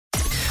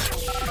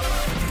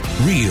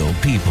Real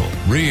people,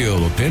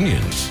 real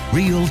opinions,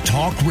 real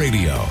talk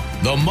radio.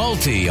 The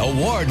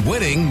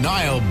multi-award-winning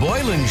Niall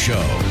Boylan Show.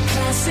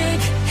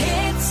 Classic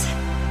hits.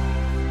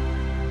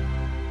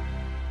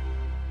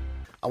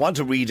 I want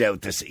to read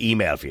out this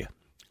email for you.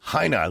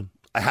 Hi, Niall.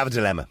 I have a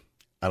dilemma,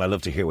 and I'd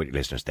love to hear what your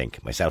listeners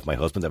think. Myself and my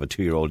husband have a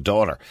 2-year-old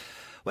daughter.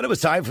 When it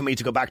was time for me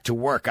to go back to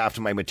work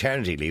after my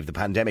maternity leave, the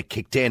pandemic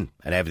kicked in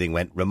and everything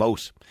went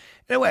remote.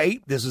 In a way,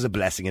 this was a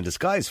blessing in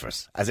disguise for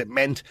us, as it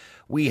meant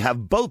we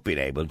have both been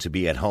able to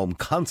be at home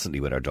constantly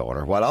with our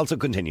daughter while also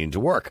continuing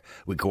to work.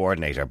 We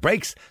coordinate our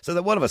breaks so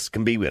that one of us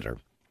can be with her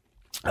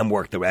and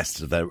work the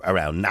rest of the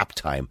around nap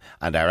time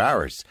and our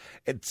hours.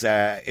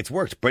 It's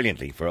worked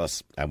brilliantly for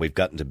us, and we've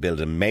gotten to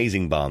build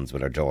amazing bonds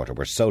with our daughter.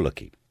 We're so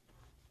lucky.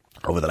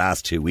 Over the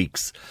last 2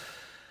 weeks,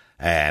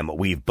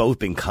 we've both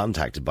been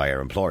contacted by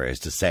our employers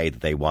to say that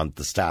they want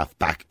the staff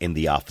back in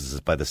the offices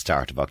by the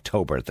start of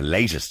October at the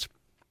latest.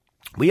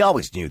 We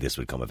always knew this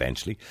would come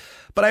eventually,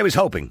 but I was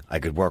hoping I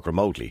could work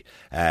remotely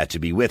to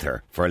be with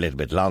her for a little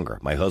bit longer.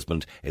 My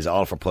husband is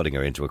all for putting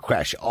her into a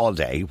creche all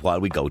day while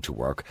we go to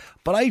work,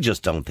 but I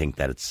just don't think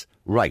that it's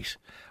right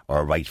or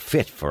a right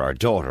fit for our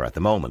daughter at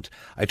the moment.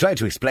 I tried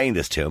to explain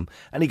this to him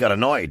and he got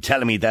annoyed,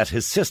 telling me that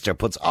his sister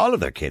puts all of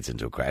their kids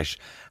into a creche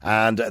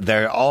and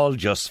they're all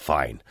just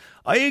fine.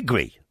 I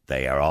agree,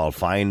 they are all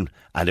fine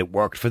and it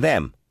worked for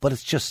them, but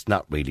it's just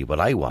not really what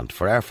I want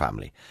for our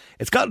family.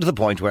 It's gotten to the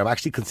point where I'm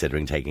actually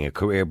considering taking a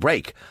career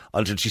break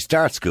until she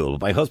starts school.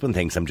 My husband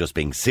thinks I'm just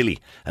being silly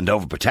and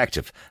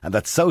overprotective and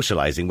that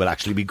socialising will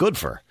actually be good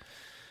for her.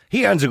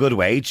 He earns a good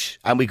wage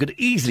and we could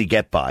easily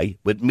get by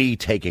with me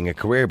taking a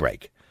career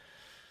break.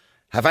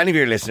 Have any of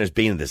your listeners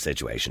been in this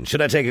situation?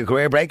 Should I take a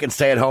career break and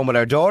stay at home with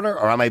our daughter,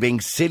 or am I being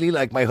silly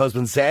like my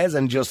husband says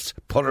and just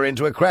put her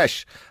into a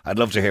creche? I'd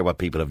love to hear what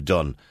people have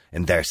done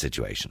in their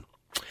situation.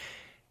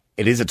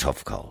 It is a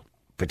tough call,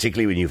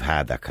 particularly when you've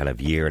had that kind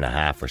of year and a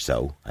half or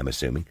so, I'm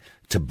assuming,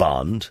 to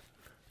bond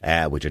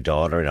with your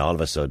daughter, and all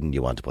of a sudden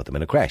you want to put them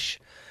in a creche.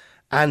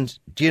 And,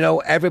 do you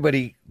know,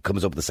 everybody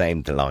comes up with the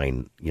same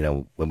line, you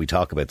know, when we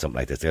talk about something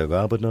like this. They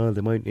go, oh, but no,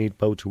 they might need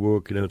both to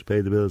work, you know, to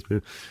pay the bills.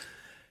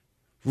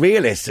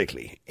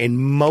 Realistically, in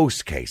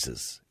most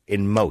cases,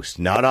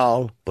 not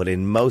all, but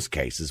in most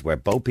cases where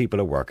both people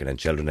are working and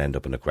children end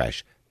up in a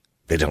creche,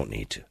 they don't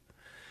need to.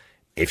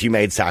 If you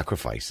made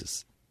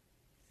sacrifices,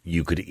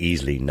 you could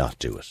easily not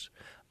do it.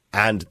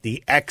 And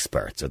the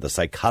experts or the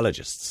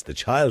psychologists, the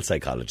child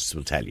psychologists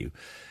will tell you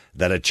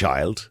that a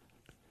child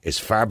is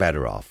far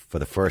better off for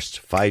the first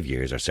 5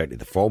 years, or certainly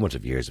the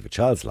formative years of a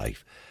child's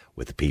life,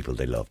 with the people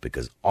they love,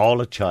 because all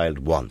a child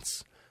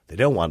wants, they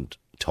don't want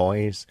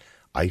toys,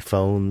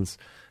 iPhones,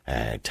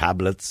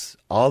 tablets,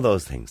 all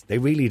those things. They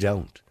really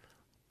don't.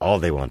 All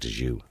they want is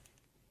you.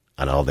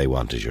 And all they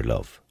want is your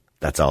love.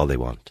 That's all they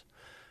want.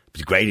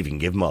 It's great if you can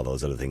give them all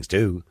those other things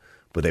too,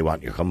 but they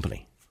want your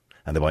company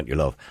and they want your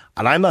love.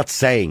 And I'm not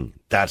saying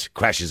that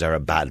creches are a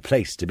bad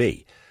place to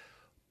be,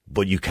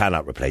 but you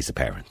cannot replace a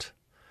parent.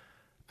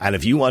 And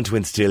if you want to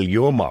instill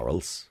your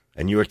morals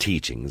and your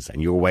teachings and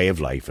your way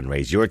of life and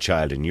raise your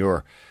child in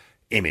your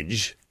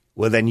image,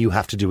 well, then you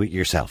have to do it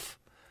yourself.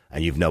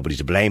 And you've nobody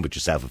to blame but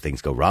yourself if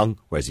things go wrong.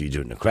 Whereas if you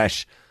do it in a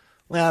creche,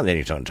 well, then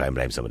you're trying to try and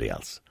blame somebody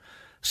else.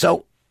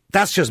 So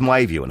that's just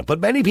my view on it. But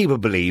many people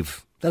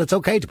believe that it's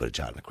okay to put a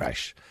child in a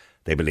creche.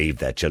 They believe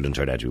that children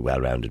turn out to be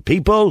well-rounded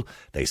people,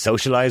 they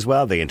socialise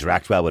well, they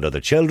interact well with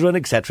other children,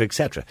 etc.,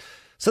 etc.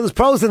 So there's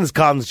pros and there's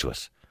cons to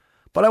it.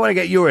 But I want to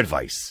get your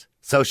advice.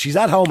 So she's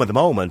at home at the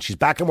moment, she's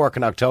back in work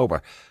in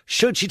October.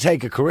 Should she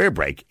take a career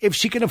break if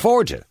she can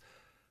afford to?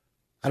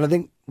 And I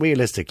think,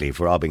 realistically, if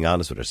we're all being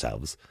honest with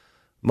ourselves,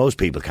 most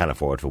people can't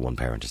afford for one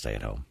parent to stay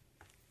at home.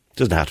 It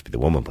doesn't have to be the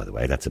woman, by the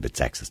way. That's a bit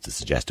sexist to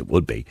suggest it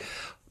would be.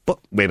 But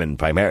women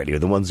primarily are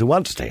the ones who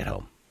want to stay at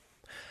home.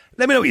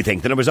 Let me know what you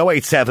think. The number's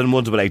 087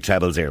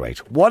 188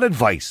 0008. What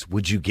advice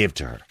would you give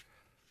to her?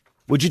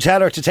 Would you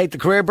tell her to take the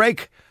career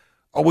break?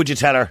 Or would you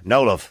tell her,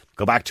 no love,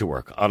 go back to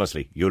work.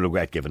 Honestly, you'll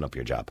regret giving up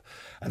your job.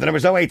 And the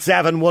number's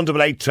 087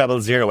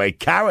 188 0008.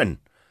 Karen.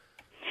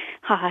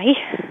 Hi.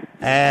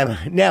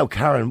 Now,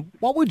 Karen,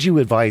 what would you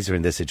advise her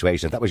in this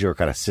situation if that was your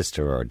kind of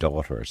sister or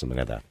daughter or something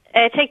like that?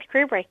 Take the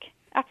career break.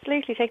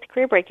 Absolutely, take the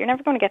career break. You're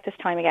never going to get this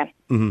time again.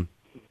 Mm-hmm.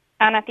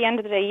 And at the end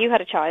of the day, you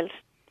had a child.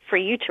 For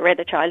you to rear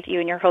the child,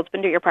 you and your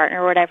husband or your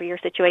partner or whatever your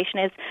situation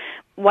is,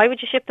 why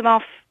would you ship them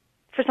off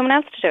for someone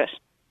else to do it?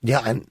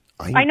 Yeah, and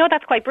I know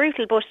that's quite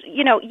brutal, but,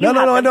 you know...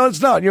 No, I know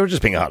it's not. You're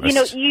just being honest. You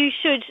know,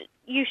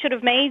 you should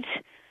have made,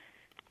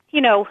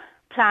 you know,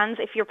 plans.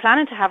 If you're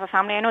planning to have a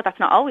family, I know that's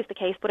not always the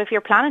case, but if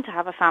you're planning to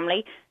have a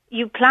family,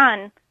 you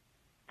plan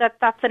that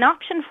that's an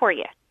option for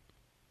you.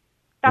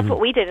 That's what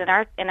we did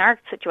in our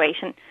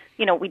situation.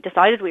 You know, we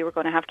decided we were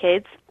going to have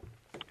kids.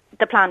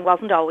 The plan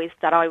wasn't always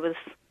that I was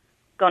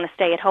going to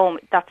stay at home.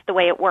 That's the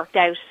way it worked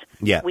out.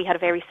 Yeah. We had a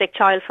very sick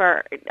child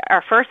for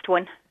our first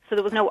one, so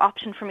there was no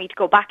option for me to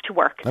go back to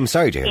work. I'm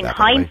sorry to hear in that. In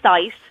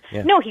hindsight,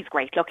 no, he's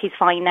great. Look, he's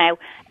fine now.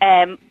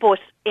 But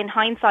in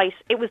hindsight,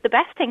 it was the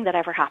best thing that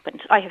ever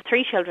happened. I have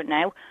 3 children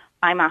now.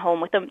 I'm at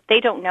home with them.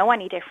 They don't know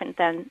any different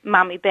than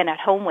Mammy been at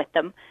home with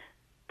them.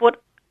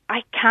 But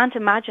I can't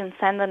imagine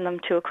sending them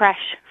to a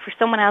creche for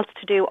someone else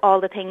to do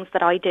all the things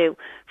that I do,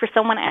 for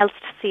someone else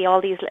to see all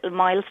these little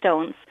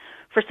milestones,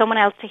 for someone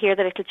else to hear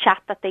the little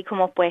chat that they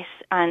come up with,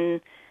 and,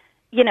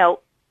 you know...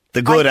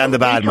 The good and the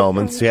bad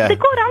moments, yeah. The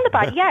good and the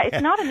bad, yeah.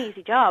 It's not an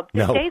easy job.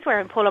 There's days where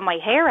I'm pulling my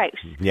hair out.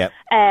 Yeah.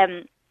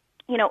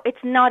 You know,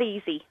 it's not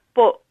easy,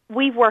 but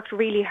we've worked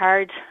really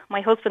hard. My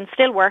husband's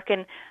still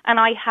working, and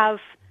I have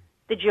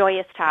the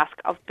joyous task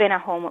of being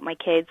at home with my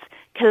kids,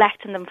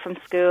 collecting them from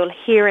school,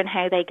 hearing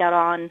how they got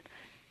on.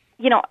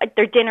 You know,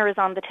 their dinner is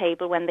on the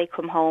table when they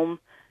come home,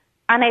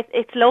 and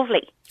it's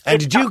lovely. And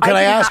did you? Can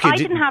I ask you? I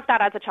didn't have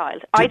that as a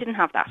child. I didn't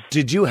have that.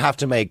 Did you have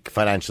to make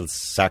financial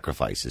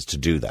sacrifices to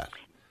do that?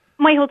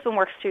 My husband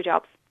works 2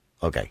 jobs.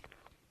 Okay.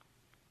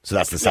 So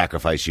that's the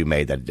sacrifice you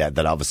made,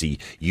 that obviously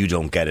you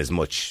don't get as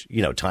much,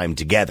 you know, time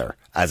together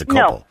as a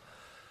couple. No.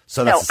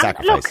 So that's the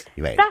sacrifice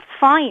you made. That's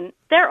fine.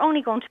 They're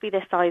only going to be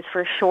this size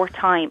for a short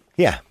time.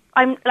 Yeah.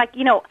 I'm like,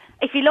 you know,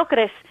 if you look at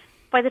it,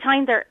 by the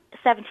time they're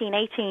 17,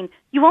 18,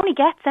 you only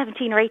get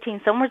 17 or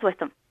 18 summers with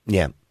them.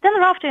 Yeah. Then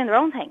they're off doing their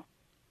own thing.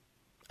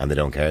 And they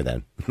don't care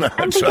then.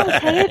 And they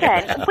don't care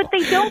then. But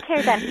they don't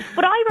care then.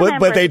 But I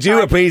remember... But they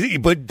do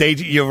appreciate... But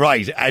you're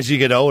right. As you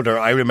get older,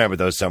 I remember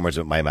those summers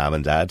with my mum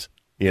and dad.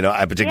 You know,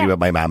 particularly with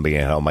my mum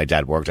being at home. My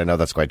dad worked. I know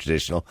that's quite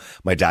traditional.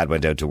 My dad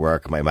went out to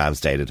work. My mum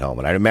stayed at home.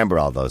 And I remember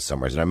all those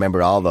summers. And I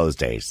remember all those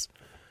days.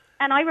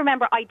 And I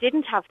remember I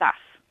didn't have that.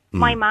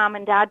 My mum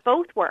and dad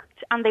both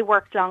worked. And they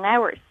worked long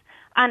hours.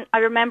 And I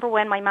remember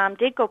when my mum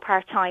did go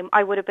part-time,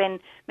 I would have been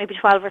maybe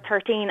 12 or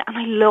 13, and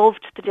I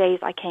loved the days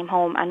I came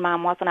home and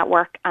mum wasn't at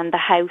work and the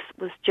house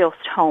was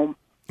just home.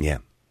 Yeah.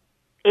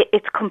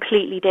 It's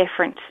completely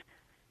different.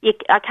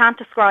 I can't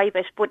describe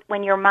it, but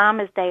when your mum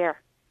is there,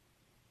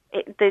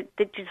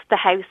 the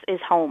house is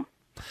home.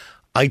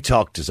 I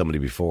talked to somebody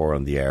before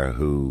on the air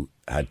who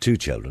had 2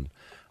 children,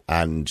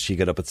 and she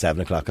got up at 7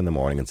 o'clock in the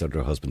morning and said to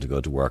her husband to go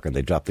to work, and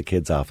they dropped the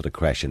kids off at a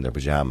creche in their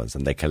pyjamas,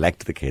 and they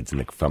collected the kids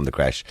from the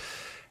creche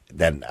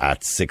then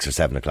at 6 or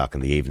 7 o'clock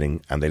in the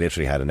evening, and they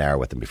literally had an hour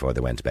with them before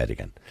they went to bed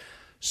again.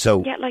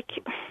 So, yeah, like,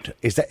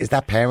 is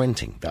that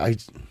parenting?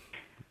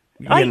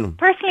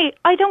 Personally,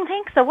 I don't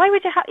think so. Why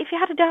would you if you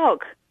had a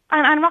dog?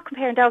 And I'm not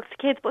comparing dogs to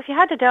kids, but if you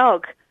had a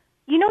dog,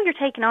 you know you're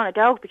taking on a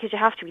dog because you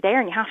have to be there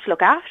and you have to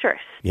look after it.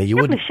 Yeah, you're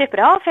not going to ship it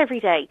off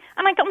every day.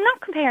 And I'm not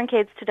comparing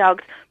kids to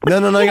dogs.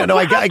 No.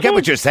 I get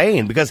what you're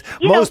saying, because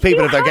most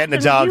people, if they're getting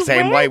a dog,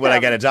 saying, "Why would I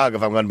get a dog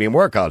if I'm going to be in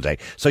work all day?"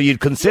 So you'd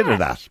consider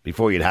that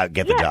before you'd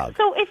get the dog.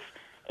 So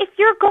if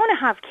you're going to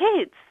have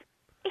kids,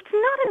 it's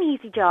not an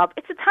easy job.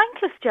 It's a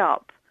thankless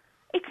job.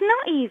 It's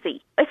not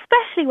easy,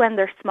 especially when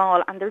they're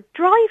small and they're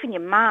driving you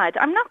mad.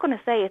 I'm not going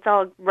to say it's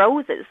all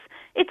roses.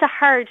 It's a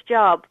hard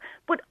job.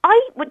 But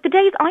with the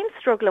days I'm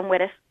struggling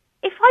with it,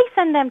 if I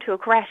send them to a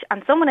creche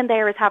and someone in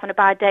there is having a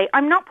bad day,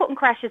 I'm not putting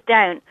creches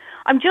down.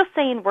 I'm just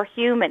saying we're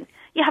human.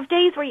 You have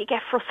days where you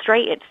get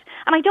frustrated.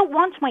 And I don't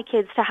want my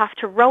kids to have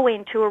to row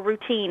into a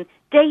routine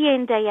day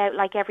in, day out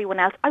like everyone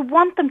else. I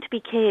want them to be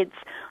kids.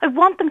 I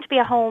want them to be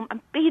at home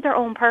and be their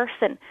own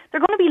person.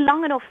 They're going to be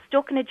long enough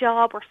stuck in a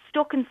job or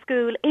stuck in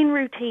school, in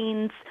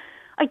routines.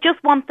 I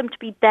just want them to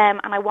be them,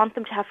 and I want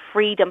them to have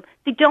freedom.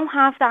 They don't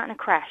have that in a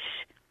creche.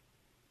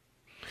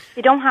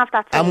 They don't have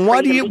that. And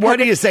what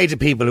do you say to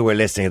people who are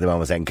listening at the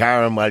moment saying,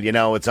 Karen, well, you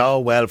know, it's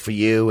all well for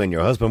you and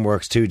your husband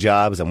works 2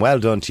 jobs and well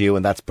done to you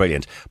and that's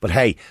brilliant. But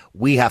hey,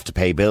 we have to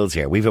pay bills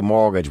here. We've a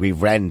mortgage,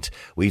 we've rent,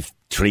 we've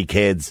 3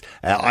 kids.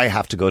 I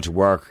have to go to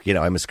work. You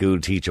know, I'm a school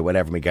teacher,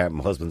 whatever.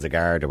 My husband's a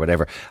guard or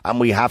whatever. And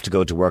we have to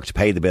go to work to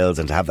pay the bills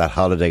and to have that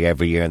holiday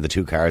every year and the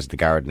 2 cars at the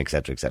garden,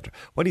 etc., etc.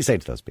 What do you say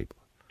to those people?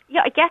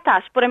 Yeah, I get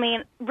that, but I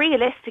mean,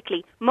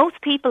 realistically, most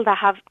people that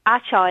have a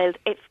child,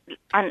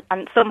 and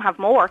some have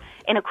more,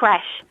 in a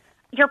creche,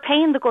 you're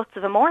paying the guts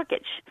of a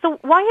mortgage. So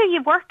why are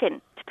you working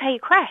to pay a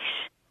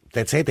creche?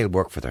 They'd say they'll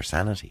work for their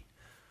sanity.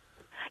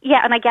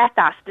 Yeah, and I get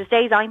that. There's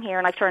days I'm here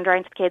and I've turned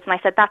around to the kids and I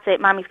said, that's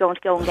it, Mammy's going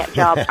to go and get a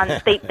job. And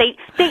they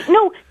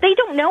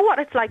don't know what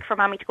it's like for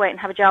Mammy to go out and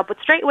have a job, but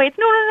straight away it's,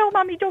 no,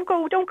 Mammy, don't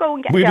go and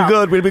get a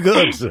job. We'll be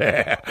good.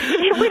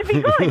 We'll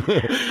be good.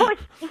 But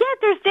yeah,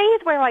 there's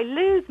days where I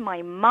lose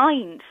my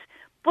mind.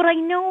 But I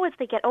know as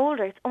they get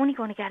older, it's only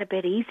going to get a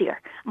bit easier.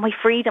 My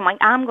freedom, I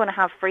am going to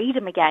have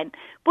freedom again.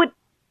 But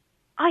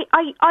I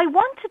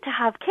wanted to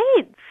have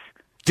kids.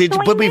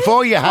 But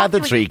before you had the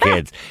 3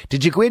 kids,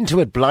 did you go into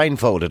it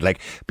blindfolded?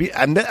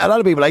 And a lot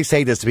of people, I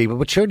say this to people,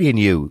 but surely you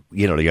knew,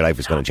 your life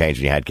was going to change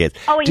when you had kids.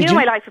 Oh, I knew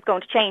my life was going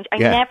to change. I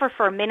never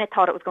for a minute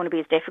thought it was going to be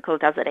as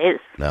difficult as it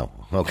is. No,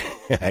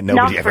 okay.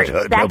 Nobody ever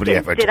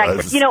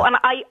does. And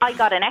I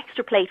got an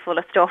extra plate full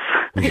of stuff,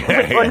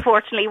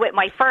 unfortunately, with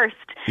my first.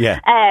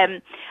 Yeah.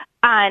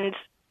 And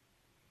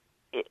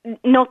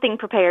nothing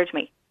prepared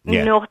me.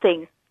 Yeah.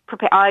 Nothing.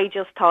 I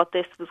just thought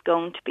this was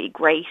going to be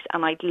great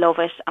and I'd love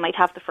it and I'd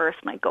have the first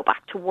and I'd go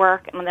back to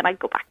work and then I'd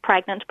go back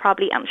pregnant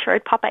probably. I'm sure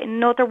I'd pop out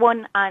another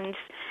one and,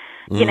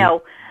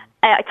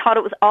 I thought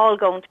it was all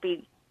going to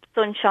be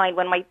sunshine.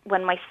 When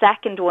my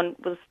second one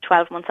was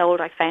 12 months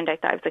old, I found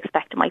out that I was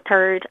expecting my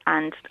third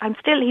and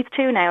he's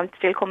 2 now, I'm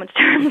still coming to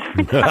terms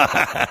with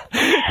that.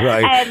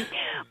 Right.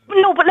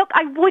 No, but look,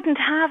 I wouldn't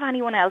have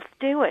anyone else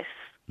do it.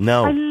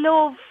 No.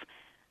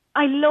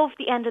 I love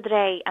the end of the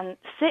day and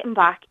sitting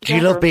back. Do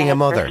you love being a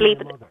mother?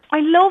 I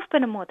love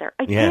being a mother.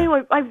 I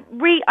do.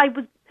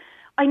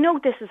 I know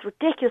this is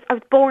ridiculous. I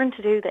was born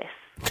to do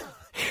this.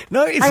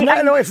 No,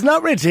 it's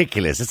not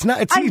ridiculous. It's not.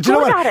 I'm do you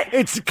know good what? at it.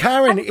 It's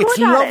Karen. It's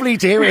lovely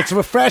to hear. It's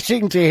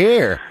refreshing to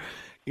hear.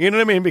 You know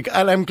what I mean?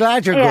 And I'm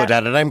glad you're good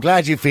at it. I'm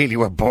glad you feel you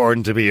were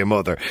born to be a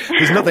mother.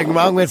 There's nothing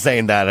wrong with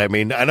saying that. I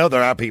mean, I know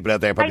there are people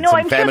out there, probably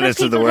some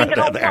feminists of the world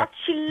out there. What's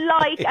she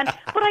like?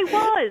 But I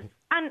was.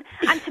 And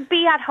to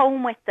be at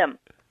home with them.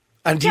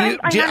 And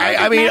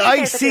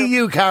I see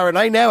you, Karen.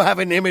 I now have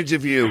an image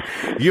of you.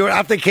 You're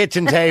at the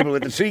kitchen table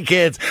with the 3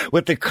 kids,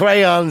 with the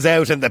crayons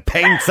out and the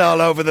paints all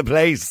over the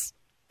place.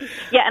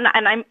 Yeah, and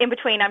I'm in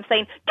between. I'm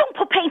saying, don't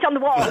put paint on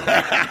the wall.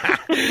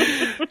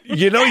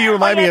 You know, you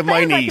remind me of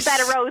my niece. Like a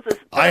bed of roses,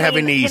 I have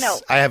a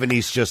niece. I have a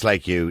niece just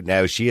like you.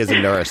 Now, she is a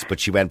nurse, but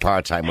she went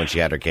part-time when she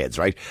had her kids,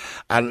 right?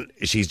 And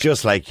she's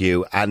just like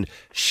you. And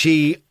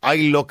I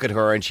look at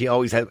her and she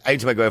always has,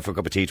 anytime I go out for a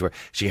cup of tea to her,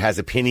 she has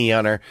a penny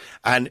on her.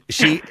 And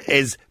she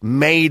is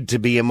made to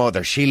be a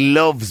mother. She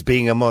loves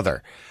being a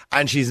mother.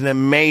 And she's an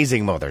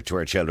amazing mother to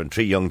her children,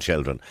 3 young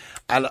children.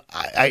 And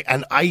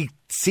I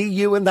see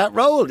you in that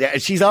role. Yeah,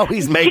 she's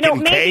always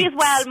making cakes. Maybe as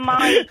well,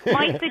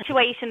 my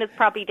situation is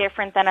probably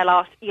different than a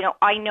lot. You know,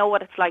 I know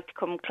what it's like to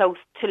come close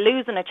to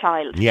losing a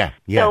child. Yeah.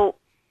 So,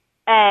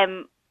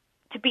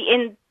 to be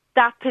in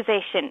that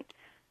position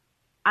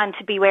and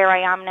to be where I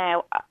am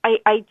now,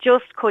 I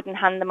just couldn't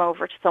hand them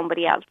over to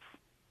somebody else.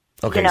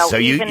 Okay, so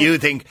you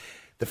think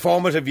the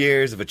formative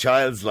years of a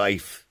child's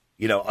life,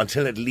 you know,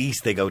 until at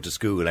least they go to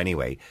school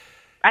anyway.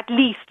 At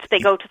least they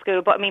go to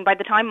school. But, I mean, by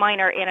the time mine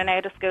are in and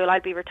out of school,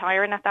 I'll be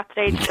retiring at that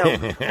stage, so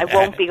I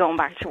won't be going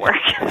back to work.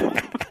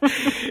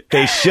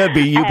 They should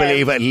be, you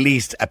believe, at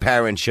least a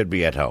parent should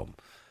be at home.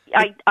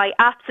 I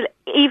absolutely,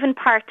 even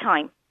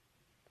part-time.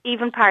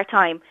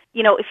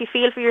 You know, if you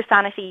feel for your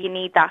sanity, you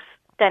need that.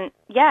 Then,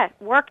 yeah,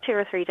 work 2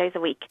 or 3 days a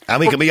week.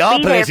 And we can be all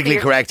politically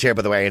correct here,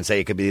 by the way, and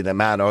say it could be the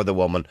man or the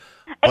woman.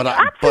 But,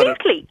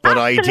 absolutely. But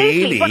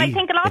ideally, but I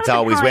think a lot it's of the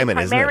always time, women,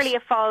 isn't it? Primarily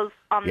it falls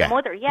on the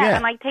mother,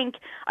 And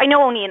I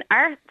know only in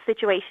our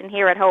situation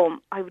here at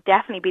home, I would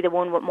definitely be the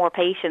one with more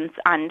patience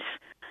and...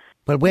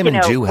 Well, women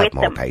do have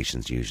more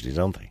patience usually,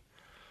 don't they?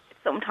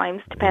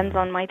 Sometimes. Depends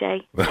on my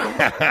day.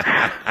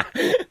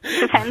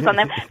 Depends on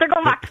them. They're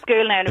going back to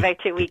school now in about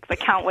 2 weeks. I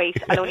can't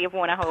wait. I'll only have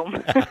one at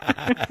home.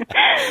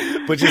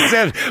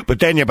 But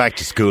then you're back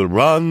to school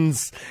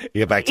runs.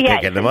 You're back to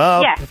picking them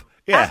up.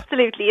 Yeah.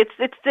 Absolutely. It's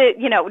the,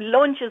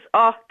 lunches.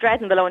 Oh,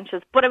 dreading the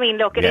lunches. But I mean,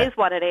 look, it is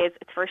what it is.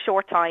 It's for a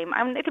short time.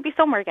 And it'll be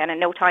summer again in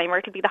no time, or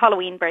it'll be the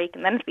Halloween break,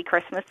 and then it'll be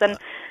Christmas. And,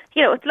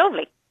 it's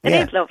lovely. It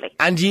is lovely.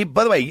 And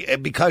by the way,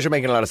 because you're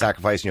making a lot of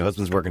sacrifice and your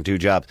husband's working 2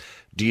 jobs,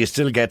 do you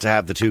still get to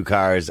have the 2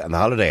 cars and the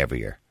holiday every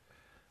year?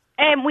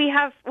 We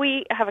have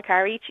a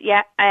car each,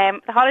 yeah.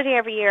 The holiday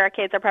every year, our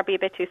kids are probably a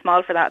bit too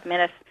small for that at the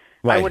minute.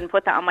 Right. I wouldn't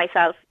put that on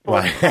myself.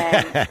 But,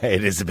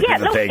 it is a bit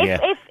of a thing,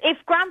 if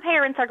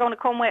grandparents are going to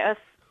come with us,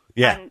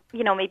 and,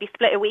 maybe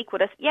split a week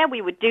with us,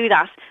 we would do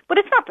that. But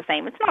it's not the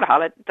same. It's not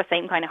the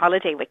same kind of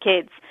holiday with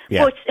kids.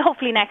 Yeah. But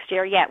hopefully next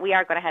year, we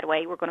are going to head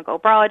away. We're going to go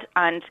abroad,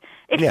 and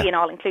it'll be an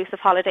all-inclusive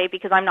holiday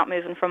because I'm not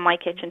moving from my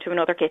kitchen to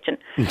another kitchen.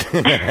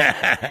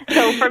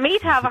 So for me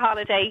to have a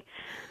holiday...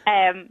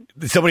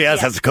 somebody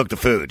else has to cook the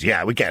food.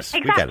 Yeah, we get it.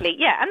 Exactly,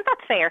 and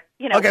that's fair.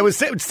 Okay, well,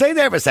 stay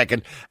there for a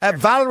second.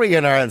 Valerie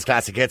in Ireland's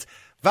Classic Hits.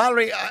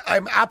 Valerie,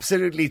 I'm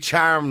absolutely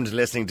charmed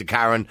listening to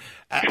Karen,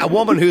 a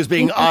woman who's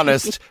being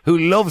honest, who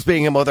loves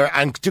being a mother,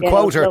 and to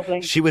quote her,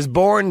 lovely. She was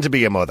born to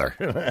be a mother.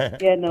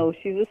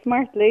 She's a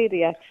smart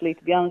lady, actually,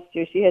 to be honest with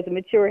you. She has a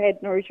mature head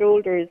on her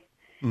shoulders.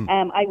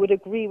 I would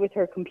agree with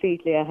her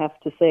completely, I have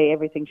to say,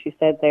 everything she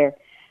said there.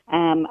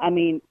 I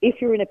mean, if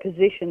you're in a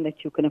position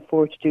that you can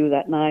afford to do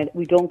that now,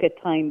 we don't get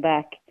time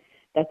back.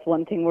 That's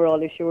one thing we're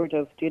all assured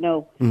of, do you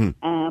know?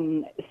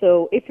 Mm-hmm.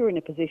 So if you're in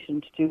a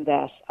position to do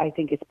that, I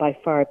think it's by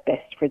far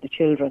best for the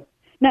children.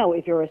 Now,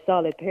 if you're a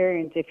solid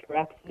parent, if you're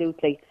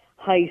absolutely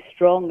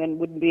high-strung and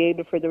wouldn't be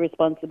able for the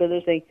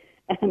responsibility,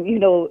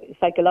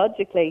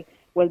 psychologically,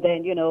 well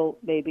then,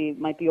 maybe it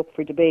might be up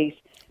for debate.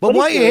 But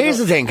here's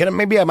the thing,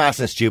 maybe I'm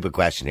asking a stupid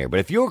question here, but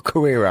if you're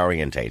career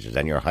orientated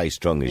and you're high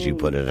strung, as you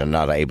put it, and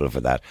not able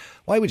for that,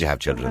 why would you have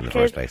children in the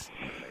first place?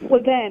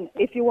 Well then,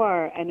 if you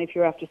are, and if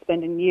you're after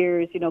spending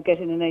years,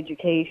 getting an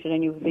education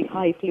and you have a big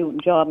highfalutin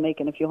job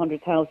making a few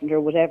 100,000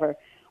 or whatever,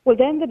 well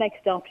then the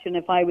next option,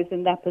 if I was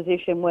in that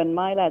position when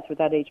my lads were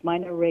that age,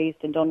 mine are raised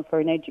and done for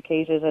and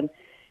educated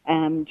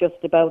and just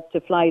about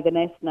to fly the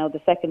nest now, the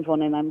second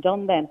one, and I'm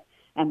done then.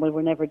 And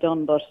we're never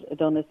done, but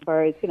done as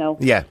far as,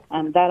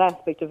 and that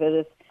aspect of it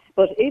is.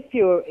 But if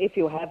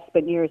you have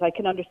spent years, I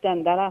can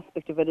understand that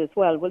aspect of it as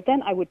well. Well,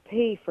 then I would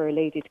pay for a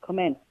lady to come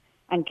in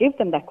and give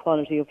them that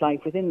quality of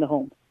life within the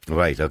home.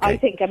 Right, okay. I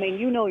think,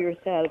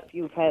 yourself,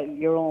 you've had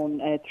your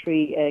own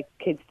 3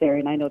 kids there,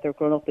 and I know they're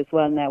grown up as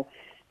well now.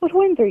 But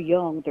when they're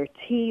young, they're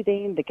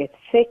teething, they get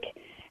sick.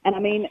 And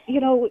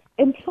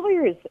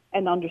employers,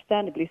 and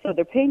understandably so,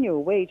 they're paying you a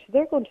wage, so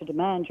they're going to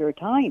demand your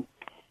time.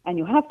 and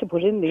you have to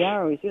put in the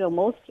hours.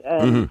 Most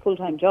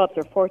full-time jobs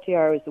are 40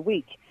 hours a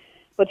week.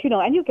 But,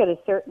 and you get a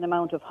certain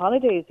amount of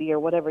holidays a year,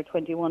 whatever,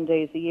 21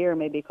 days a year,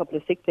 maybe a couple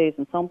of sick days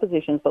in some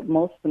positions, but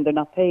most of them, they're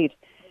not paid.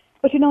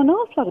 But, an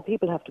awful lot of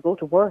people have to go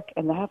to work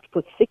and they have to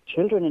put sick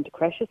children into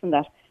creches and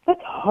that.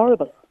 That's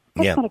horrible.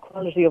 That's not a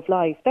quality of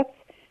life. That's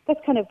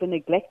kind of the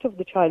neglect of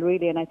the child,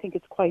 really, and I think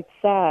it's quite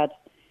sad.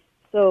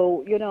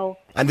 So,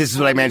 And this is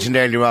what I mentioned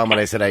earlier on when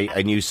I said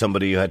I knew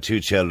somebody who had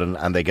 2 children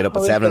and they get up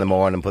at 7 in the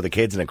morning and put the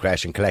kids in a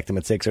creche and collect them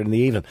at 6 in the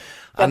evening.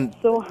 That's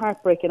so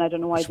heartbreaking. I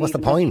don't know why. What's the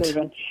point?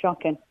 Children.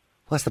 Shocking.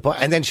 What's the point?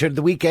 And then, sure,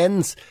 the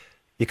weekends,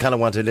 you kind of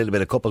want a little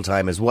bit of couple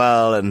time as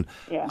well. And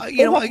they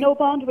have no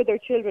bond with their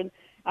children.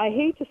 I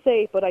hate to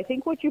say it, but I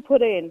think what you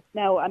put in,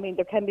 now, I mean,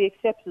 there can be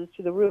exceptions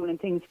to the rule and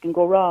things can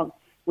go wrong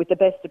with the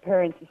best of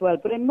parents as well,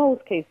 but in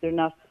most cases they're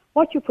not.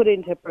 What you put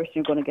into a person,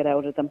 you're going to get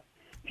out of them.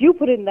 If you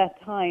put in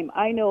that time,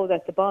 I know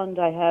that the bond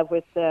I have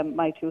with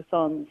my 2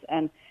 sons,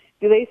 and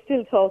they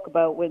still talk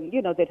about when,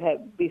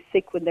 they'd be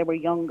sick when they were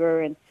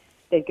younger and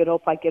they'd get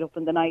up, I'd get up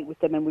in the night with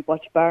them and we'd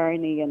watch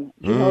Barney and,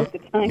 the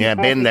time. Yeah,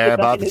 been there,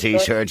 bought the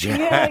T-shirt,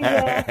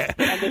 yeah.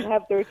 And they'd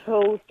have their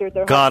toast or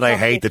their God, I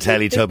hate the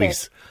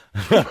Teletubbies.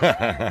 But,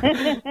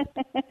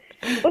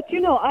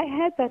 I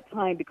had that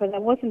time because I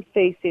wasn't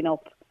facing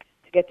up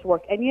to get to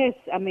work. And yes,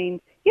 I mean,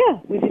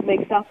 we did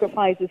make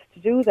sacrifices to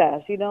do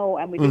that,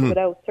 and we did put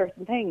out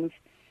certain things.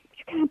 But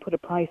you can't put a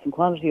price on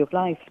quality of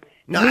life.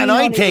 No, and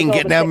I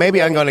think, now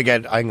maybe I'm going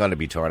to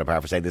be torn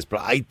apart for saying this,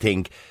 but I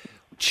think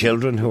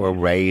children who are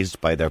raised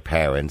by their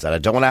parents, and I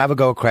don't want to have a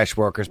go at creche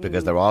workers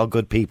because they're all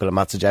good people. I'm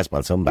not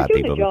suggesting, some bad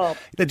people.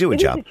 They do a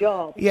job. It's a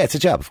job. Yeah, it's a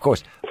job, of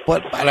course.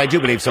 And I do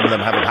believe some of them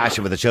have a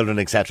passion for the children,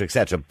 etc.,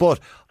 etc. But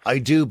I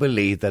do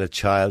believe that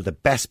the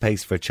best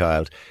place for a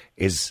child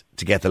is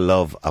to get the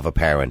love of a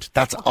parent.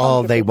 That's 100%.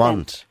 All they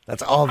want.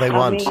 That's all they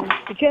want. I mean,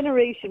 the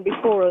generation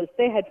before us,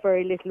 they had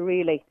very little,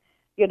 really.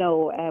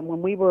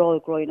 When we were all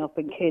growing up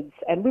and kids,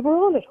 and we were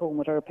all at home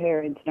with our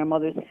parents and our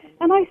mothers,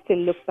 and I still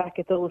look back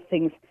at those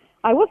things.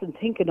 I wasn't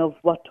thinking of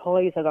what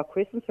toys I got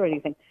Christmas or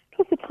anything. It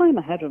was the time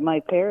I had with my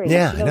parents.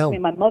 Yeah, I know. Me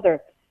and my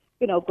mother,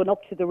 going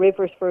up to the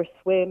rivers for a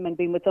swim and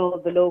being with all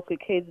the local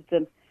kids.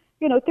 And,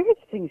 there's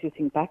things you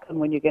think back on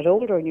when you get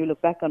older and you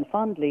look back on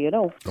fondly,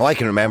 Oh, I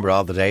can remember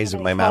all the days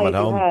with my mum at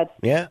home.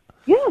 Yeah.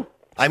 Yeah.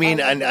 I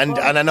mean, and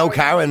I know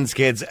Karen's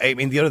kids, I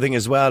mean, the other thing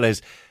as well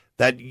is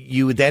that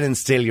you would then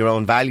instill your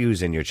own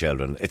values in your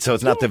children. So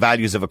it's not the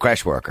values of a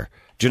creche worker.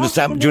 Do you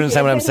understand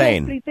what I'm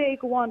saying? They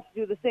go on to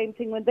do the same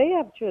thing when they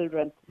have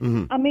children.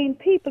 Mm-hmm. I mean,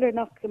 people are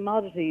not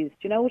commodities. Do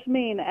you know what I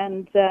mean?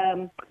 And,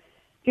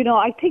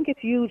 I think it's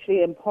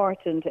hugely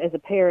important as a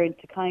parent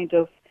to kind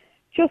of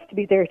just to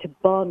be there to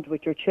bond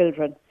with your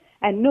children.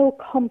 And no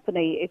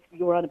company, if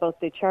you were on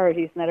about the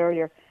charities and that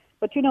earlier,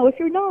 but, if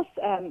you're not,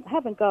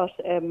 haven't got,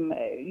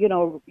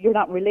 you're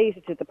not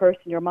related to the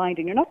person you're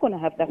minding, you're not going to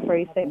have that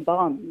very same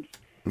bond.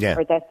 Yeah.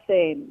 Or that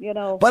same,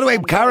 By the way,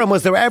 Karen,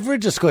 was there ever a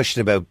discussion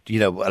about,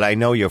 well, I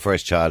know your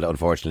first child,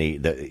 unfortunately,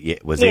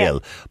 was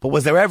ill, but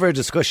was there ever a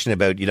discussion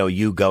about,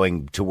 you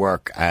going to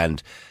work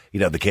and,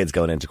 the kids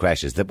going into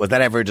creches? Was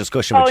that ever a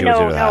discussion with you?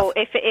 No.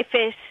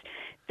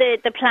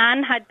 If the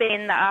plan had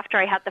been that after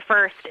I had the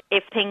first,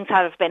 if things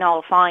had been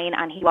all fine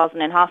and he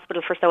wasn't in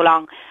hospital for so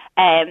long,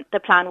 the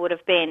plan would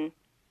have been,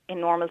 in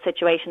normal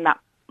situation, that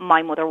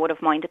my mother would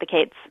have minded the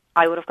kids.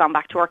 I would have gone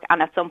back to work,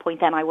 and at some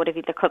point then I would have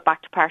either cut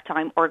back to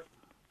part-time or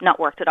not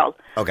worked at all.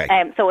 Okay.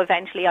 So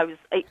eventually I was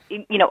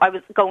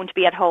going to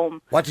be at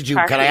home.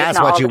 Can I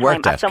ask what you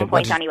worked at? At some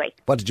point anyway.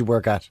 What did you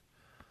work at?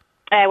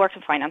 I worked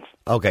in finance.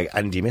 Okay,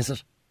 and do you miss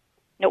it?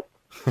 No.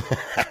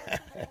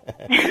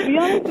 To be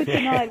honest with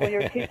you, Niall, when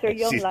your kids are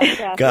young like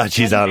that. God,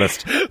 she's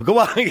honest. Go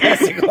on,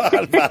 go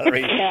on,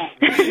 Valerie. Yeah.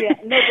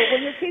 No, but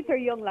when your kids are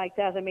young like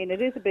that, I mean,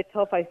 it is a bit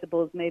tough, I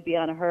suppose, maybe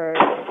on her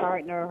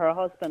partner or her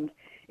husband.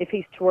 If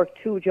he's to work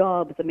 2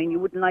 jobs, I mean, you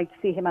wouldn't like to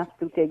see him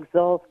absolutely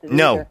exhausted.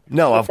 No,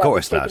 of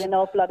course not.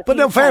 But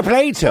no, fair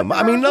play to him.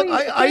 I mean, look,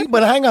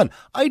 but hang on.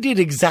 I did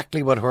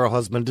exactly what her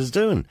husband is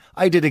doing.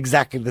 I did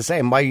exactly the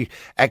same. My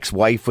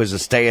ex-wife was a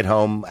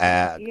stay-at-home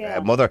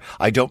mother.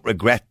 I don't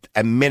regret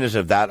a minute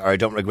of that, or I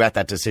don't regret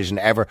that decision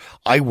ever.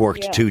 I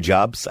worked 2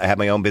 jobs. I had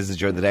my own business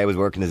during the day. I was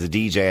working as a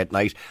DJ at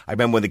night. I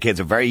remember when the kids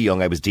were very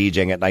young, I was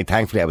DJing at night.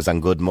 Thankfully, I was on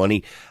good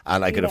money,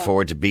 and I could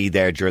afford to be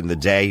there during the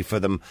day for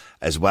them,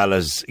 as well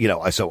as,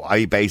 so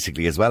I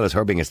basically, as well as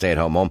her being a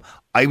stay-at-home mum,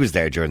 I was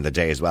there during the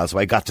day as well. So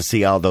I got to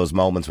see all those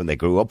moments when they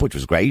grew up, which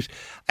was great.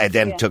 I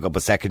then took up a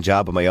second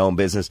job in my own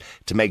business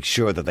to make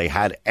sure that they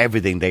had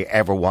everything they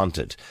ever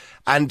wanted.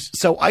 And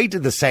so I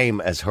did the same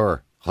as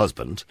her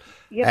husband.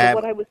 Yeah,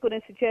 but what I was going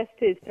to suggest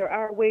is there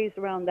are ways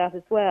around that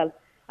as well.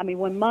 I mean,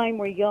 when mine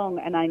were young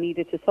and I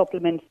needed to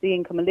supplement the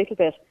income a little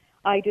bit,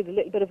 I did a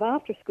little bit of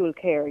after-school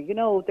care.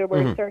 There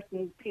were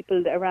certain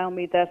people around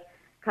me that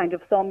kind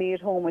of saw me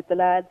at home with the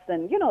lads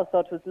and,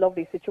 thought it was a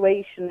lovely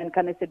situation and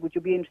kind of said, would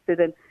you be interested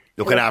in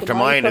looking after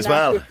mine as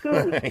well?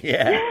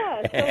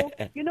 Yeah.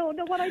 So, no,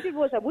 what I did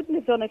was I wouldn't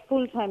have done it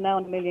full-time now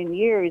in a million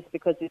years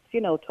because it's,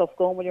 tough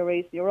going when you're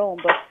raising your own.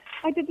 But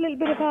I did a little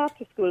bit of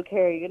after-school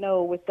care,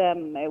 with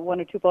one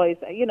or two boys,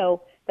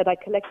 that I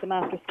collect them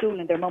after school,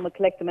 and their mum would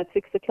collect them at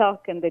 6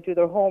 o'clock, and they do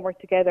their homework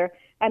together,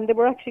 and they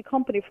were actually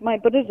company for mine,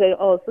 but it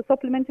also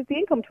supplemented the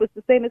income. It was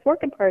the same as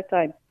working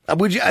part-time.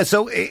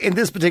 So in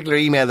this particular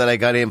email that I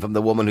got in from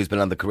the woman who's been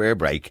on the career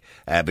break,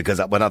 not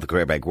the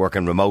career break,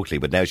 working remotely,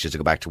 but now she has to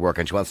go back to work,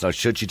 and she wants to know,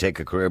 should she take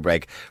a career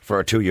break for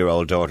her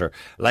 2-year-old daughter?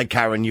 Like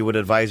Karen, you would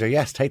advise her,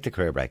 yes, take the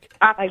career break.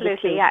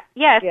 Absolutely, yeah.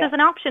 Yeah, if there's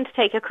an option to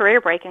take a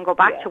career break and go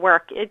back to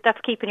work, that's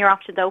keeping your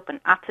options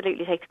open.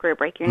 Absolutely take the career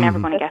break. You're never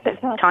going to get this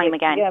time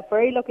again. Yeah,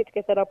 very lucky to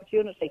get that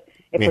opportunity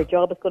if her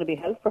job is going to be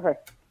held for her.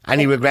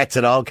 Any regrets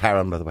at all,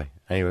 Karen, by the way?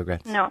 Any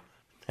regrets? No.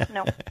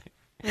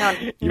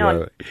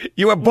 None.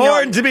 You were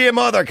born to be a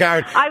mother,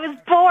 Karen. I was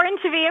born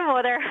to be a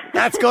mother.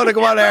 That's going to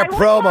go on our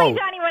promo. I won't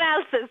find anyone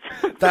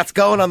else's. That's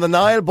going on the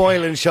Niall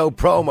Boylan Show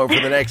promo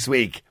for the next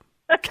week.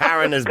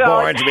 Karen is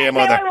born to be a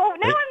mother. Now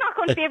I'm not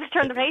going to be able to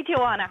turn the radio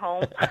on at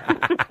home.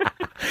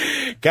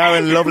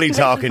 Karen, lovely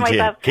talking to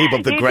you. Keep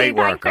up the great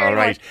work, all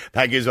right? Much.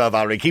 Thank you as well,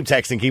 Valerie. Keep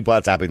texting, keep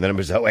WhatsApping. The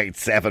number's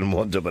 087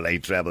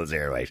 188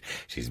 0008.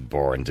 She's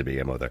born to be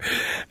a mother.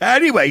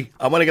 Anyway,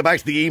 I want to get back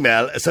to the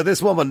email. So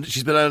this woman,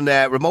 she's been on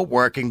remote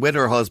working with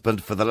her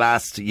husband for the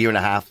last year and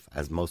a half,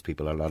 as most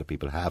people, a lot of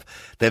people have.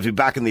 They've been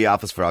back in the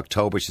office for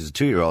October. She's a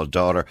 2-year-old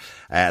daughter.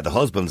 The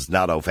husband's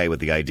not au fait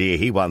with the idea.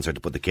 He wants her to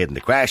put the kid in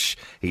the creche.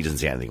 He doesn't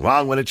see anything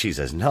wrong with it. She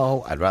says,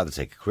 no, I'd rather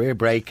take a career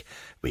break.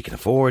 We can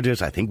afford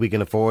it. I think we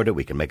can afford it.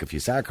 We can make a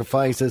few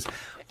sacrifices.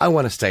 I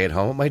want to stay at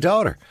home with my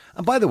daughter.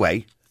 And by the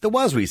way, there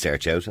was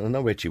research out, and I know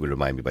Richie will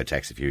remind me by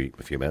text a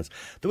few minutes.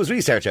 There was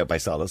research out by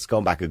Solace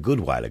going back a good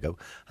while ago,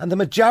 and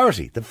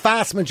the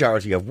vast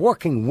majority of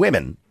working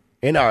women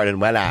in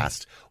Ireland, when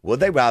asked, would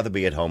they rather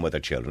be at home with their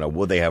children, or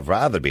would they have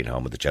rather been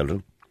home with the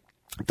children?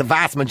 The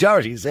vast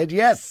majority said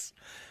yes.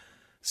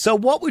 So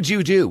what would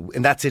you do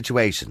in that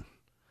situation?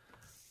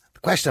 The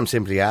question I'm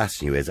simply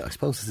asking you is, I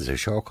suppose this is a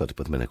shortcut to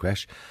put them in a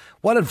creche.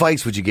 What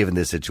advice would you give in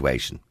this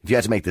situation? If you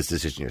had to make this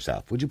decision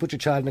yourself, would you put your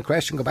child in a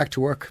creche and go back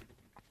to work?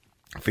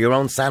 For your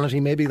own sanity,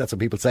 maybe? That's what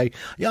people say.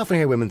 You often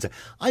hear women say,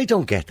 I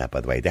don't get that,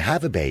 by the way. They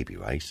have a baby,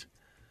 right?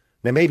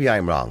 Now, maybe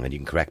I'm wrong, and you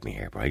can correct me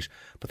here, right?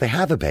 But they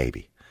have a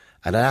baby.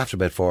 And then after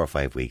about 4 or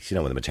 5 weeks,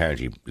 when the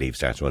maternity leave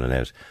starts running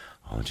out,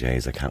 oh,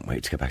 jeez, I can't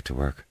wait to get back to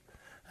work.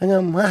 I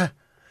go,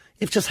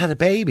 you've just had a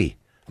baby.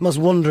 The most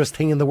wondrous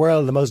thing in the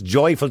world, the most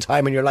joyful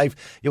time in your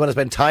life. You want to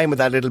spend time with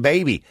that little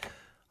baby.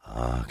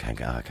 Oh,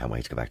 I can't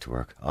wait to go back to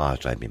work. Oh, it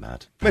drives me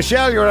mad.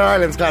 Michelle, you're in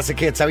Ireland's Classic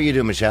Hits. How are you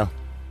doing, Michelle?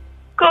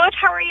 Good,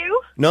 how are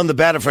you? None the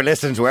better for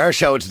listening to our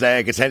show today,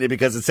 I can tell you,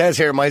 because it says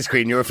here on my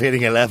screen you're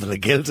feeling a level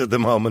of guilt at the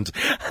moment.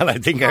 And I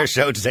think our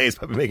show today is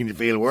probably making you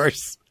feel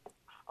worse.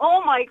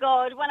 Oh my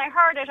God, when I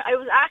heard it, I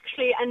was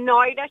actually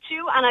annoyed at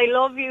you, and I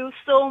love you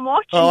so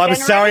much. Oh, I'm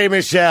sorry,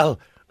 Michelle.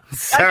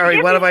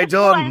 Sorry, what have I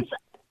done?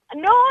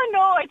 No,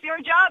 it's your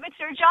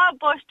job,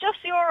 but just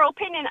your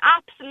opinion,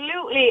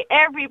 absolutely,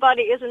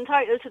 everybody is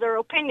entitled to their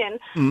opinion.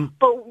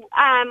 But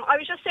I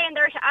was just saying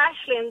there to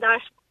Aisling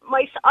that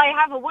I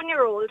have a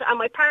 1-year-old, and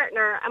my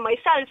partner and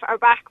myself are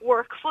back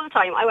work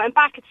full-time. I went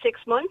back at 6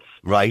 months.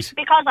 Right.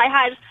 Because I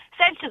had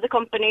said to the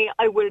company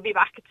I will be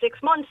back at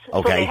 6 months.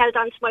 Okay. So they held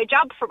on to my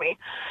job for me.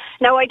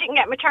 Now, I didn't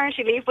get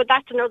maternity leave, but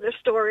that's another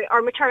story.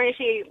 Or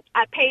maternity,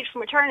 paid for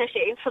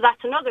maternity, so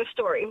that's another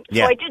story.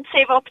 Yeah. So I did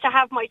save up to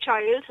have my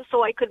child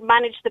so I could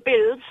manage the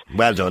bills.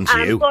 Well done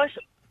to you. But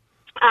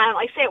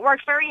I say it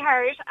worked very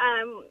hard.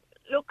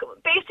 Look,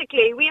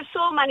 basically, we have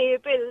so many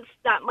bills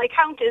that my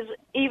account is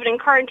even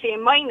currently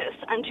in minus,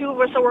 and 2 of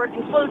us are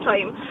working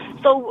full-time.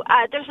 So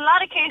there's a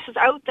lot of cases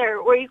out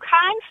there where you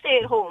can stay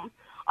at home.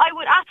 I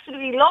would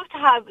absolutely love to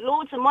have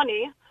loads of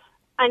money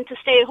and to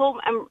stay at home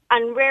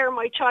and rear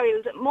my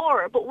child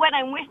more. But when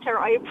I'm with her,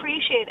 I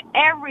appreciate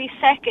every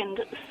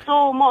second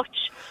so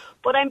much.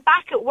 But I'm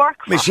back at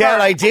work for Michelle,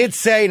 her. I did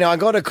say, now I'm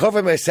going to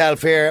cover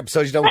myself here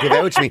so you don't give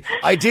out to me.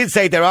 I did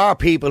say there are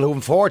people who are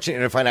unfortunate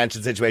in a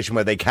financial situation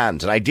where they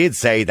can't. And I did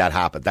say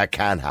that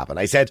can happen.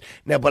 I said,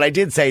 no, but I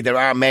did say there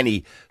are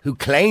many who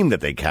claim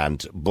that they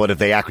can't, but if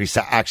they actually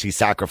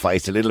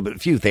sacrificed a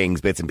few things,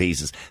 bits and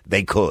pieces,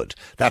 they could.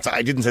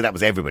 I didn't say that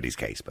was everybody's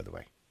case, by the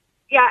way.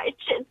 Yeah,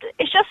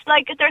 it's just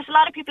like there's a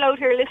lot of people out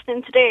here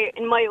listening today,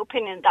 in my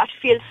opinion, that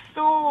feel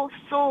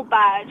so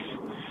bad.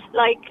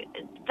 Like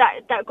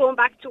that going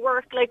back to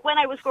work. Like when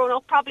I was growing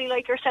up, probably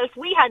like yourself,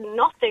 we had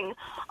nothing.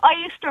 I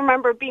used to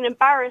remember being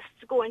embarrassed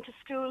to go into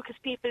school because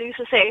people used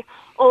to say,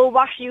 oh,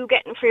 what are you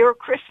getting for your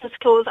Christmas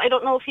clothes? I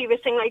don't know if you have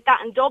a thing like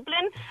that in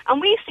Dublin.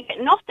 And we used to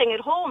get nothing at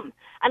home.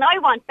 And I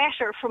want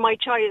better for my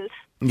child.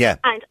 Yeah.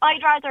 And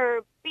I'd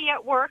rather be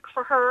at work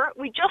for her.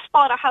 We just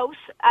bought a house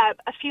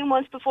a few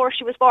months before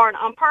she was born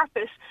on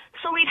purpose,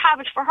 so we'd have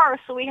it for her.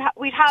 So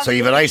we'd have. So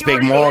you've a nice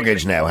big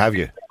mortgage now, have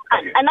you?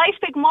 A nice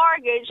big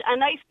mortgage, a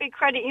nice big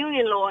credit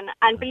union loan,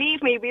 and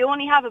believe me, we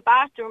only have a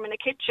bathroom and a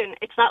kitchen.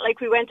 It's not like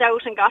we went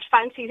out and got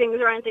fancy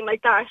things or anything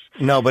like that.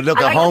 No, but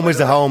look, a home is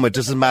a home. It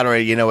doesn't matter,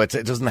 it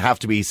doesn't have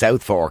to be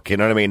South Fork, you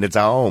know what I mean? It's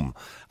a home.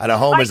 And a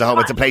home is a home.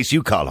 It's a place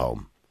you call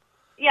home.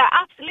 Yeah,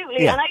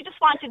 absolutely. Yeah. And I just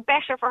just wanted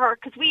better for her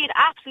because we had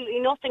absolutely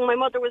nothing. My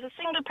mother was a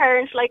single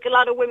parent, like a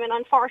lot of women,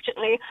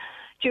 unfortunately,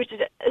 due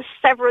to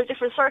several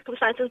different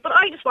circumstances. But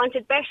I just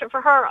wanted better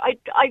for her.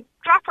 I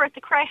drop her at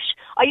the creche.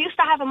 I used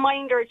to have a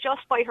minder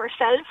just by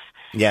herself.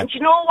 Yeah. And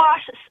you know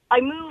what?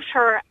 I moved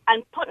her,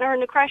 and putting her in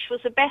the creche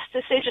was the best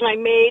decision I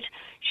made.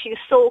 She's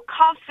so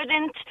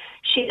confident.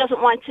 She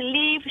doesn't want to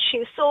leave.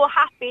 She's so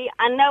happy.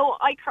 And now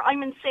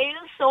I'm in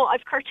sales, so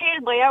I've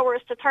curtailed my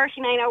hours to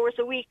 39 hours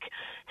a week.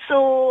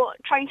 So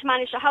trying to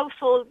manage the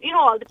household, you know,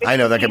 all the bits I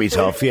know that and can be pieces.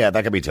 tough. Yeah,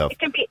 that can be tough. It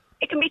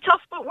can be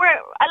tough, but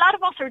a lot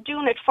of us are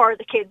doing it for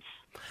the kids.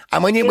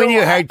 And when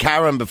you heard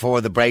Karen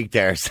before the break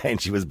there saying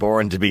she was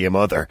born to be a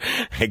mother,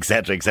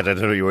 etc., etc., I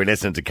don't know, you were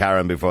listening to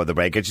Karen before the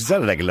break, and she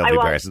sounded like a lovely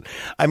person.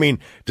 I mean,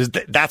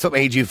 that's what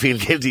made you feel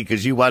guilty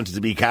because you wanted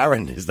to be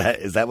Karen? Is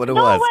that what it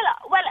was?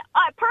 Well,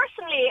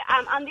 personally,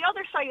 on the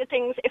other side of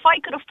things, if I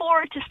could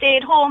afford to stay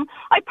at home,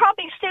 I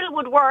probably still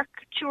would work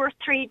 2 or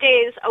 3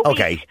 days a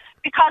week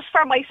because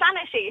for my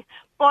sanity.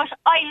 But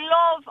I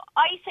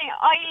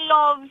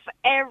love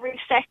every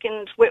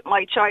second with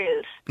my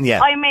child. Yeah.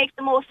 I make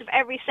the most of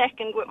every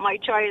second with my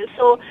child.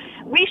 So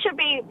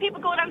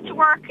people going out to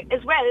work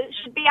as well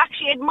should be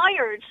actually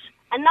admired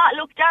and not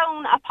looked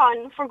down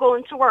upon for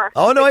going to work.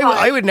 Oh, no,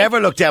 I would never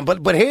look down.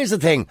 But here's the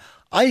thing.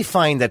 I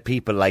find that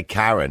people like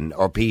Karen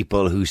or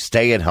people who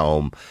stay at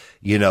home,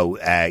 you know,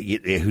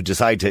 who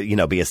decide to, you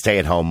know, be a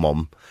stay-at-home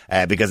mum,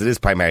 because it is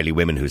primarily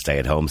women who stay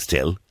at home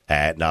still,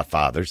 not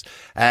fathers.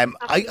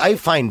 I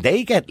find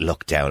they get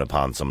looked down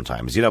upon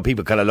sometimes. You know,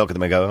 people kind of look at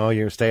them and go, oh,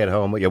 you're a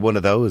stay-at-home, you're one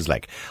of those.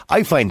 Like,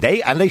 I find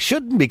they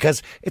shouldn't,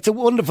 because it's a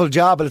wonderful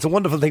job and it's a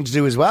wonderful thing to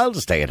do as well,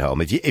 to stay at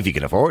home if you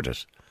can afford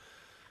it.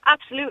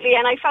 Absolutely,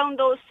 and I found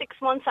those 6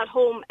 months at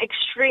home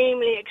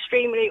extremely,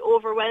 extremely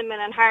overwhelming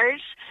and hard.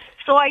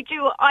 So I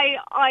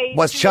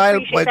was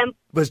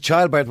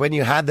childbirth when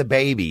you had the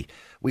baby?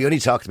 We only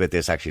talked about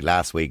this actually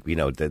last week, you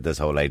know, this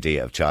whole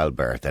idea of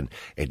childbirth and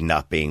it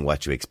not being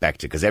what you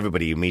expected, because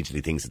everybody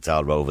immediately thinks it's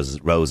all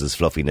roses,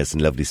 fluffiness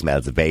and lovely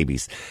smells of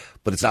babies.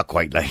 But it's not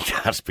quite like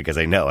that, because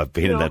I know I've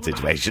been in that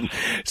situation.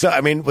 So,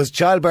 I mean, was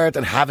childbirth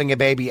and having a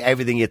baby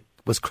everything it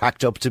was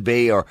cracked up to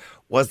be, or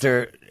was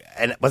it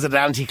an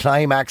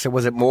anticlimax, or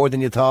was it more than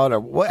you thought,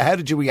 or how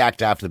did you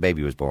react after the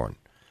baby was born?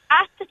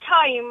 At the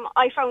time,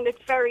 I found it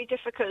very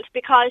difficult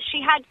because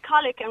she had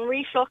colic and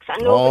reflux,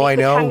 and nobody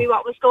could tell me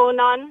what was going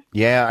on.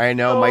 Yeah, I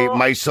know. So,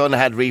 my son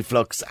had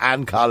reflux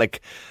and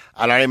colic,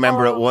 and I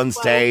remember at one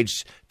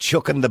stage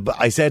chucking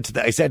I said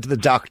to the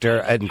doctor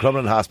in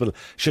Crumlin Hospital,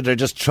 should I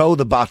just throw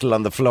the bottle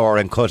on the floor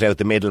and cut out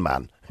the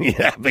middleman?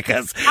 Yeah,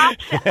 because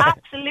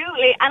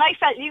absolutely, and I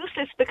felt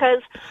useless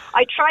because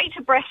I tried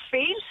to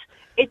breastfeed.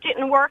 It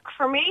didn't work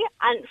for me,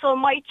 and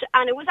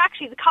it was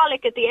actually the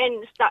colic at the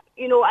end that,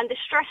 you know, and the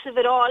stress of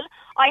it all.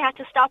 I had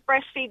to stop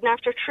breastfeeding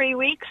after 3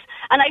 weeks,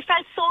 and I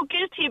felt so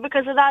guilty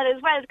because of that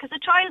as well, because the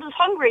child was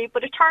hungry,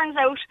 but it turns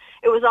out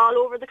it was all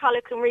over the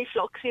colic and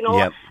reflux, you know,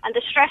 and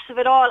the stress of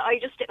it all. I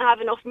just didn't have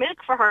enough milk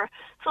for her.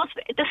 So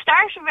the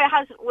start of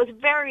it was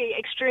very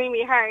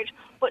extremely hard,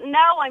 but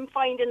now I'm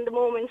finding the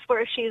moments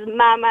where she's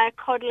mama,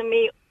 cuddling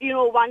me, you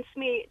know, wants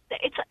me.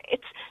 It's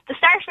the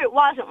start of it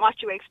wasn't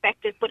what you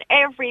expected, but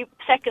every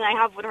second I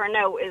have with her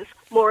now is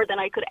more than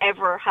I could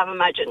ever have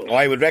imagined.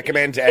 I would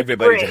recommend to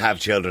everybody to have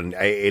children.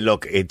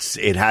 Look,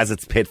 it has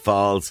its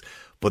pitfalls,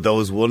 but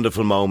those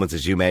wonderful moments,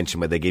 as you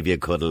mentioned, where they give you a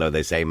cuddle or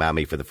they say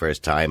 "mammy" for the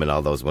first time, and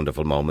all those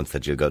wonderful moments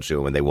that you'll go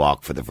through when they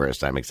walk for the first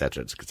time,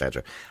 etc.,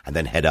 etc., and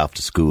then head off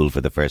to school for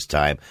the first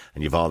time,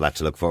 and you've all that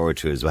to look forward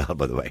to as well.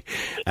 By the way,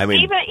 I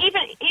mean,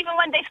 even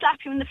when they slap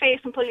you in the face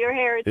and pull your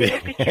hair, they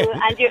look at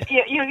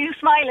you and you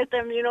smile at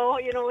them. You know,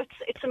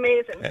 it's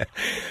amazing.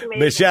 It's amazing.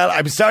 Michelle,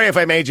 I'm sorry if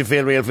I made you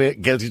feel real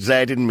guilty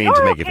today. I didn't mean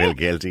to make you feel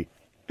guilty.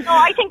 No,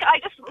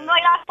 my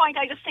last point,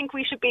 I just think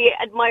we should be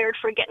admired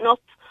for getting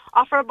up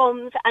off our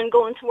bums and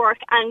going to work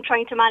and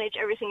trying to manage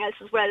everything else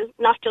as well,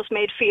 not just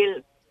made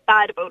feel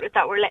bad about it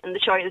that we're letting the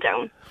child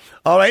down.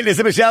 All right,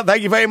 listen, Michelle,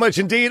 thank you very much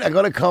indeed. I'm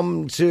going to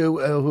come to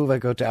who have I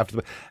got to after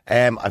the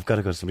break? I've got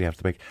to go to somebody after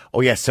the break.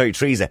 Oh yes, sorry,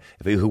 Teresa,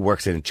 who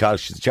works in she's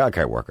a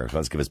childcare worker. She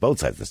wants to give us both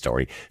sides of the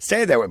story.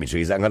 Stay there with me,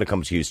 Teresa. I'm going to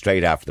come to you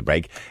straight after the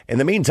break. In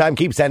the meantime,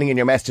 keep sending in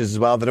your messages as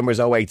well. The number is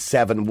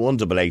 087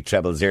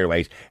 188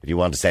 0008 if you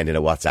want to send in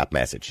a WhatsApp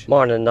message.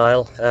 Morning,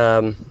 Niall.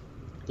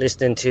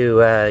 Listening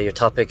to your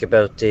topic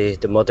about the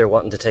mother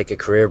wanting to take a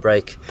career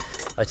break,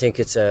 I think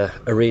it's a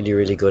really,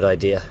 really good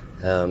idea.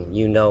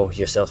 You know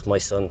yourself, my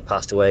son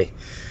passed away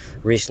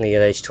recently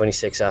at age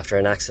 26 after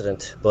an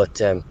accident, but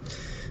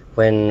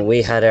when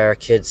we had our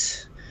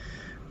kids,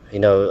 you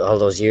know, all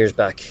those years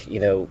back, you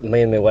know,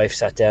 me and my wife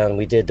sat down,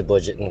 we did the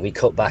budget and we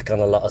cut back on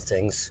a lot of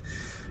things.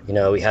 You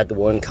know, we had the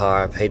one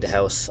car, paid the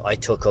house. I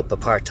took up a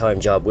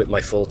part-time job with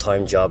my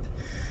full-time job,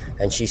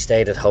 and she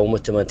stayed at home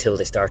with them until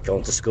they start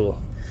going to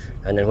school.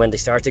 And then when they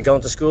started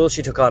going to school,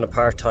 she took on a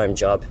part-time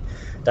job.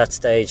 That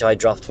stage, I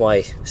dropped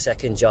my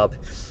second job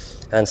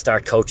and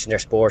start coaching their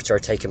sports or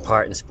taking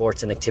part in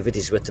sports and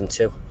activities with them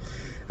too.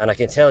 And I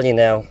can tell you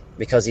now,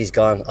 because he's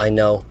gone, I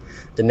know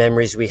the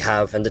memories we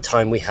have and the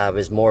time we have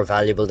is more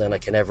valuable than I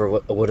can ever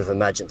would have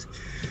imagined.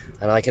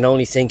 And I can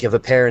only think of a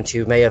parent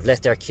who may have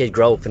let their kid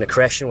grow up in a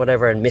creche and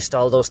whatever and missed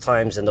all those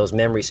times and those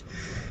memories,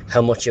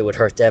 how much it would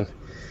hurt them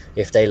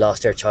if they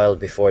lost their child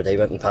before they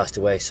went and passed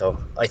away.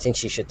 So I think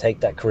she should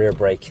take that career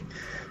break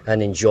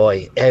and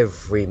enjoy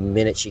every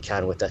minute she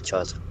can with that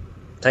child.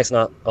 Thanks,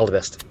 Nat. All the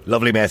best.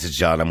 Lovely message,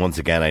 John. And once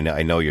again,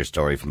 I know your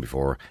story from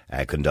before.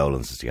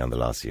 Condolences to you on the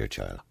loss of your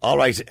child. All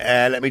right,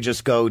 let me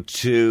just go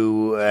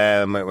to...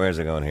 where's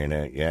it going here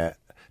now? Yeah.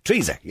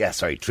 Teresa. Yeah,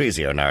 sorry.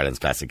 Teresa, you're in Ireland's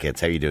Classic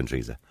Hits. How are you doing,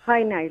 Teresa?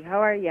 Hi, Niall.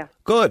 How are you?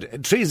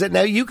 Good. Teresa,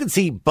 now you can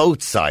see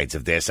both sides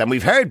of this. And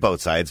we've heard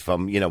both sides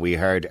from, we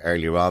heard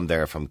earlier on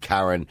there from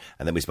Karen,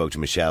 and then we spoke to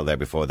Michelle there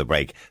before the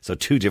break. So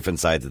two different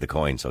sides of the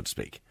coin, so to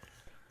speak.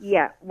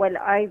 Yeah, well,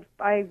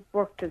 I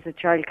worked as a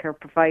childcare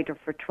provider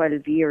for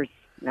 12 years,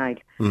 Niall.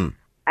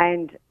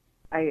 And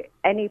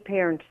any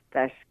parent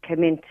that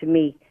came into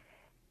me,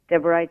 they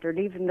were either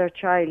leaving their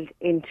child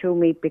into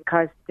me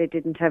because they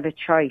didn't have a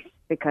choice,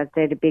 because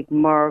they had a big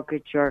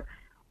mortgage or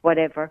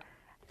whatever,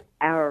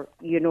 or,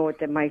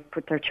 they might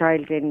put their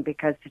child in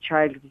because the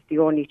child was the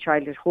only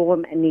child at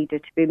home and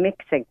needed to be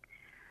mixing.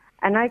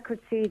 And I could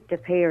see the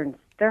parents,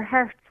 their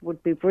hearts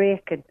would be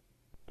breaking,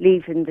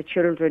 leaving the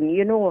children,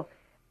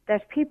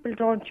 that people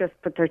don't just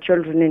put their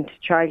children into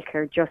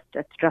childcare just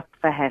at the drop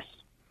of a hat.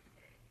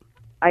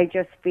 I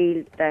just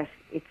feel that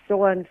it's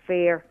so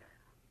unfair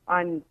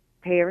on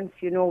parents,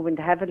 when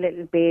they have a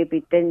little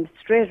baby, then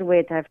straight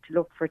away they have to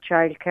look for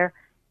childcare.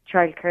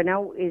 Childcare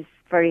now is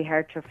very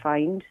hard to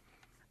find,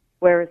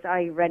 whereas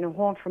I ran a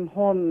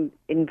home-from-home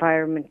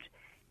environment.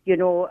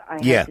 I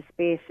had the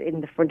space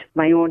in the front of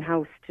my own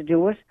house to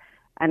do it,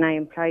 and I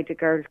employed a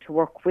girl to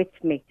work with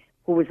me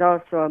who was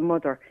also a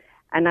mother.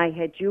 And I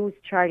had used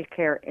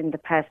childcare in the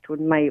past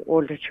when my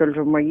older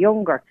children were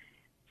younger.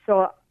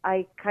 So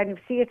I kind of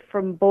see it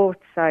from both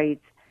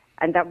sides.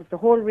 And that was the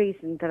whole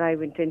reason that I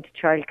went into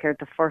childcare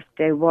the first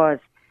day, was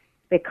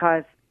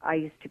because I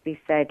used to be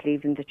sad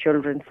leaving the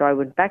children. So I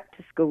went back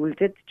to school,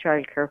 did the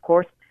childcare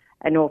course,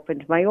 and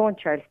opened my own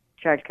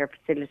childcare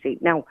facility.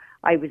 Now,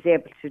 I was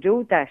able to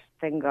do that,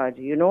 thank God,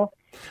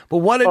 But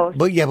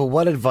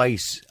what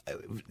advice,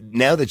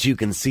 now that you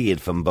can see it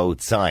from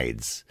both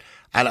sides...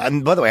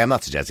 And by the way, I'm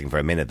not suggesting for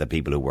a minute that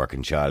people who work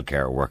in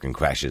childcare or work in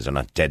creches are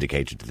not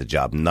dedicated to the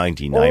job.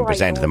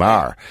 99% of them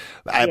are.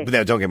 But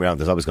now, don't get me wrong,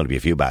 there's always going to be a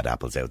few bad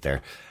apples out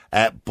there.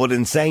 But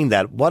in saying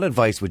that, what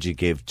advice would you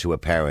give to a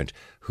parent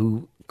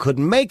who could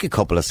make a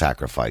couple of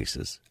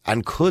sacrifices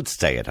and could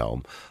stay at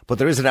home? But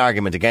there is an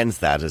argument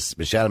against that, as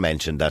Michelle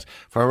mentioned, that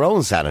for her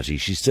own sanity,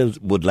 she still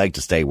would like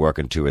to stay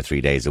working 2 or 3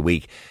 days a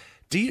week.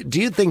 Do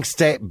you think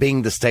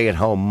being the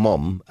stay-at-home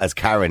mum, as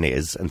Karen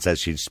is, and says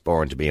she's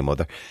born to be a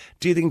mother,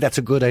 do you think that's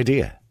a good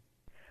idea?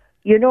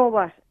 You know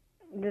what?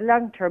 In the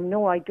long term,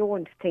 no, I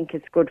don't think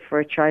it's good for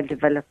a child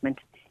development.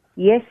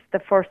 Yes, the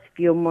first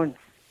few months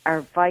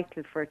are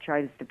vital for a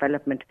child's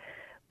development,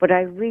 but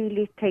I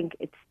really think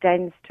it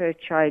stands to a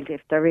child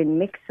if they're in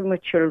mixing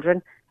with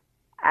children.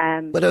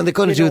 But are they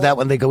going to do that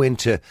when they go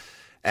into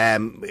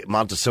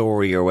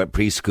Montessori or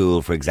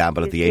preschool, for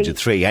example, at the age of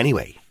 3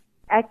 anyway?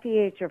 At the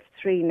age of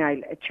 3,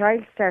 Niall, a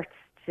child starts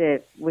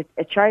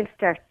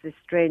this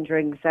stranger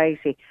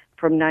anxiety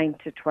from 9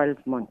 to 12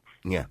 months.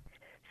 Yeah.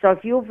 So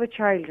if you have a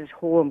child at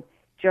home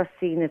just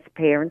seeing its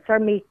parents or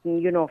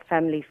meeting,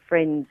 family,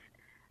 friends,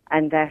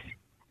 and that,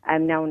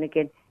 now and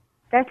again,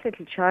 that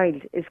little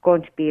child is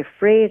going to be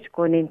afraid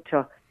going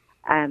into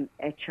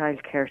a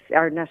childcare,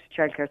 or not a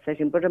childcare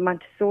setting, but a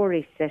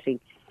Montessori setting.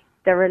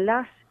 They're a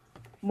lot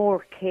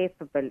more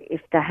capable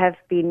if they have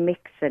been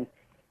mixing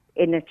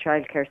in a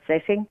childcare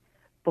setting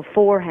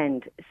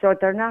beforehand, so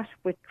they're not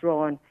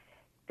withdrawn.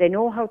 They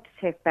know how to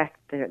take back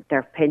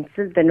their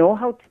pencil. They know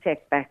how to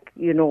take back,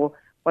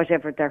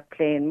 whatever they're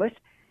playing with.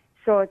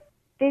 So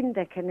then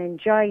they can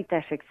enjoy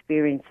that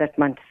experience at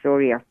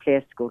Montessori or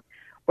play school.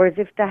 Whereas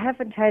if they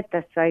haven't had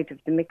that side of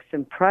the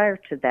mixing prior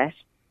to that,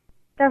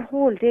 their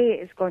whole day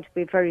is going to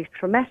be very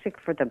traumatic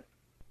for them.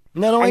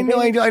 No, I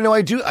know,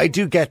 I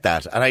do get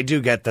that, and I do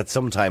get that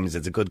sometimes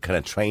it's a good kind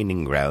of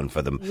training ground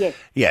for them. Yes.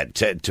 Yeah,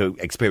 to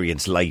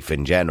experience life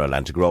in general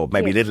and to grow up.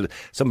 Maybe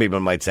some people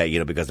might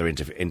say, because they're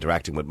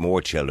interacting with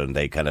more children,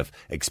 they kind of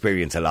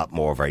experience a lot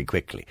more very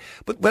quickly.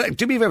 But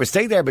do me a favour,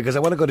 stay there, because I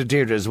want to go to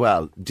Deirdre as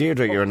well.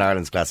 Deirdre, you're in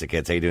Ireland's Classic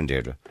Hits. How you doing,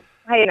 Deirdre?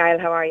 Hi, Niall.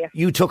 How are you?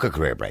 You took a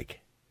career break.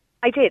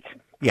 I did.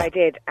 Yeah. I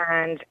did,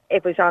 and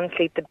it was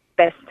honestly the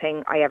best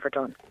thing I ever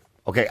done.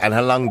 Okay, and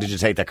how long did you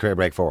take that career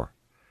break for?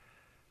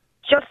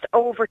 Just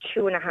over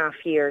 2.5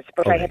 years,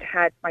 but Okay. I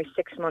had my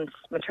 6 months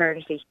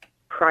maternity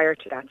prior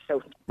to that.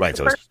 So Right,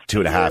 so it's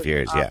 2.5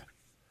 years, yeah.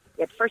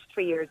 The first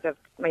 3 years of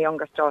my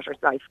youngest daughter's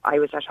life, I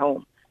was at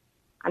home.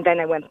 And then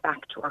I went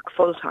back to work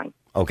full time.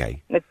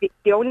 Okay. Now,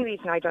 the only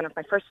reason I done it,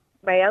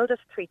 my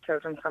eldest 3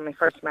 children from my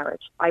first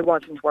marriage, I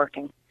wasn't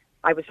working.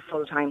 I was a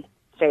full-time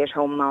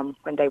stay-at-home mom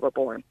when they were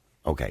born.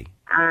 Okay.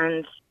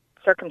 And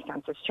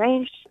circumstances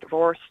changed,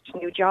 divorced,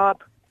 new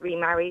job,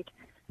 remarried.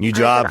 New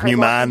job, new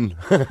man.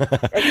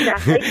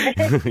 Exactly.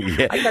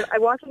 Yeah. I said I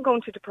wasn't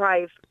going to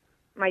deprive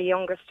my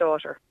youngest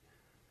daughter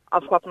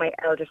of what my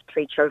eldest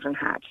 3 children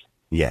had.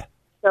 Yeah.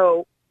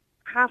 So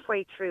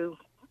halfway through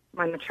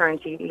my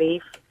maternity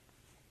leave,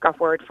 got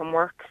word from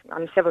work.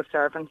 I'm a civil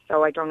servant,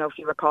 so I don't know if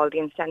you recall the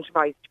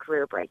incentivised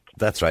career break.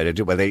 That's right. I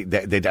do. Well,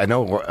 I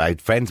know I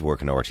had friends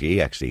working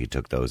RTE actually who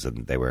took those,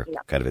 and they were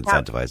kind of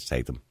incentivised to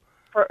take them.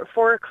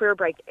 For a career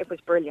break, it was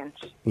brilliant.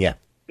 Yeah.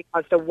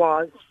 Because there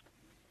was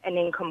an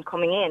income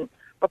coming in.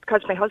 But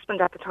because my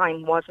husband at the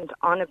time wasn't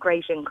on a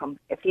great income,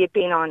 if he had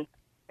been on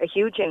a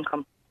huge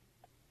income,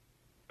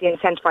 the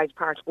incentivised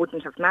part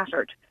wouldn't have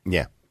mattered.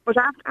 Yeah. But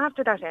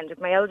after that ended,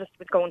 my eldest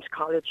was going to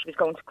college, she was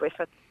going to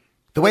Griffith.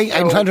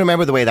 I'm trying to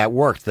remember the way that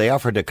worked. They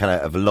offered a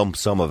kind of a lump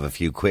sum of a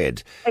few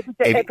quid.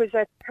 It was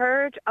a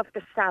third of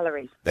the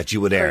salary that you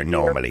would earn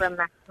normally for a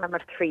maximum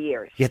of 3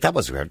 years. Yeah, that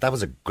was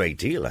a great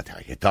deal. I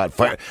thought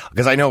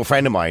because I know a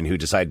friend of mine who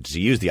decided to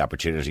use the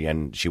opportunity,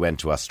 and she went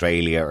to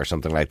Australia or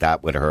something like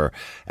that with her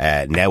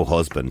now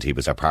husband. He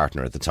was her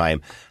partner at the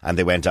time, and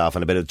they went off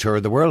on a bit of a tour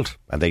of the world.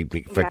 And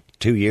for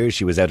 2 years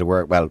she was out of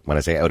work. Well, when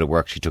I say out of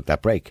work, she took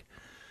that break.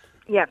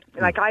 Yeah,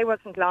 like I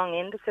wasn't long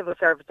in the civil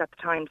service at the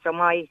time, so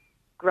my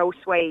gross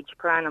wage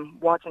per annum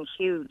wasn't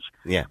huge.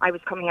 Yeah. I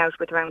was coming out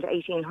with around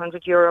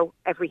 €1,800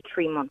 every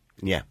 3 months.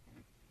 Yeah.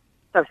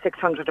 So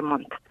 600 a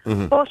month.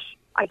 Mm-hmm. But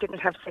I didn't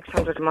have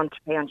 600 a month to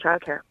pay on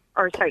childcare.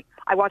 Or sorry,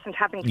 I wasn't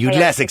having to pay. You'd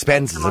less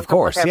expenses, of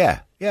course.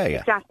 Yeah.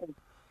 Exactly.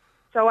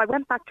 So I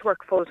went back to work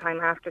full time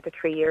after the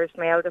 3 years.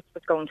 My eldest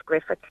was going to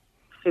Griffith.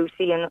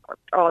 Susie and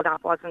all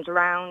that wasn't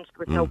around.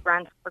 There was no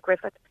grant for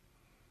Griffith.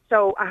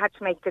 So I had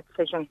to make the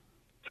decision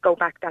to go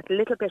back that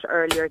little bit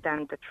earlier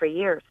than the 3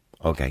 years.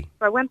 Okay.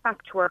 So I went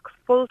back to work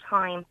full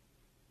time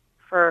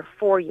for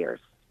 4 years.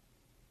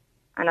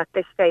 And at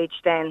this stage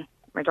then,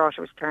 my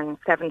daughter was turning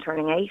 7,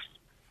 turning 8.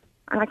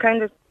 And I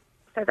kind of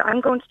said, I'm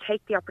going to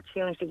take the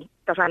opportunity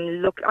that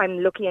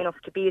I'm lucky enough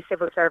to be a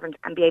civil servant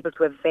and be able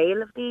to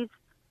avail of these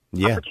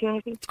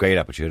opportunities. It's great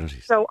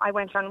opportunities. So I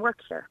went on work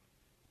here.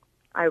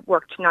 I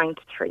worked 9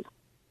 to 3.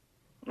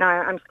 Now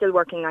I'm still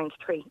working 9 to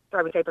 3, so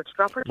I was able to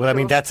drop her. Well, I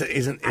mean,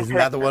 isn't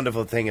that the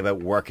wonderful thing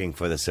about working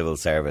for the civil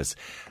service?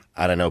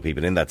 And I know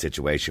people in that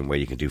situation where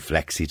you can do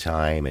flexi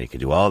time and you can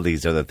do all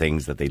these other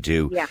things that they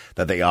do,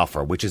 that they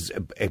offer, which is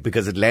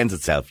because it lends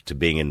itself to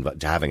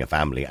to having a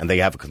family, and they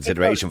have a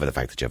consideration for the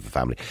fact that you have a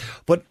family.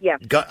 But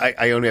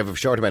I only have a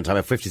short amount of time. I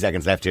have 50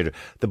 seconds left here.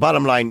 The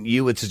bottom line,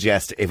 you would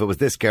suggest, if it was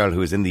this girl who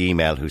was in the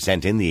email, who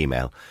sent in the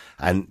email,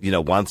 and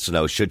wants to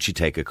know should she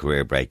take a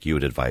career break, you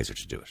would advise her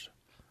to do it.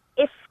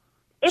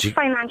 If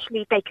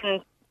financially they can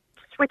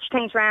switch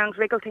things around,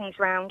 wriggle things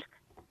around,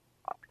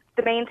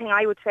 the main thing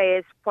I would say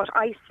is what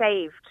I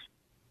saved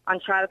on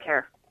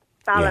childcare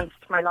balanced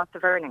my loss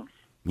of earnings.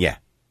 Yeah.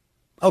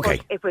 Okay.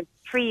 But if it was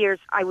 3 years,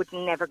 I would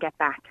never get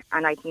back,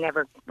 and I'd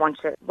never want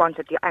it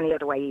any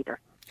other way either.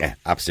 Yeah,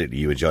 absolutely.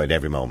 You enjoyed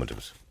every moment of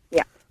it.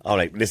 Yeah. All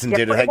right, listen,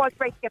 Deirdre. But it was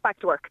great to get back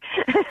to work.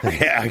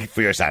 Yeah,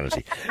 for your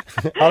sanity.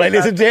 All right,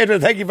 listen, Deirdre,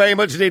 thank you very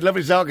much indeed.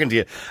 Lovely talking to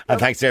you. And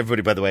thanks to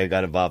everybody, by the way, who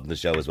got involved in the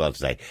show as well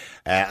today.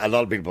 A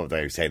lot of people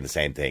are saying the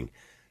same thing.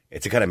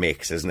 It's a kind of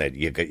mix, isn't it?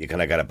 You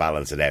kind of got to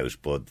balance it out.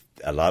 But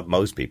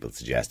most people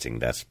suggesting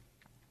that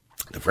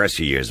the first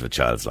few years of a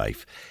child's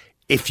life,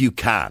 if you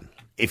can,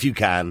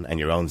 and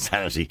your own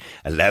sanity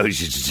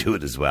allows you to do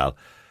it as well,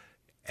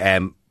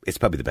 it's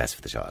probably the best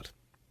for the child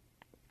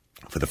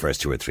for the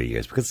first 2 or 3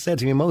 years. Because it said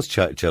to me, most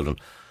children,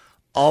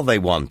 all they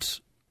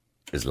want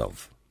is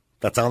love.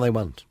 That's all they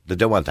want. They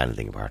don't want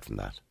anything apart from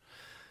that.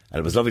 And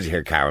it was lovely to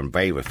hear Karen.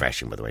 Very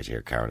refreshing, by the way, to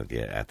hear Karen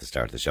at the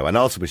start of the show. And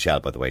also Michelle,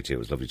 by the way, too. It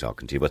was lovely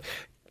talking to you. But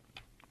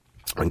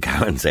when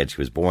Karen said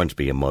she was born to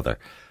be a mother,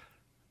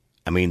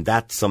 I mean,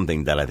 that's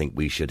something that I think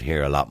we should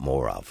hear a lot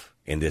more of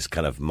in this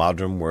kind of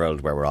modern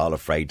world where we're all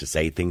afraid to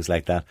say things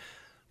like that.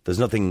 There's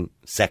nothing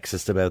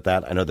sexist about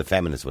that. I know the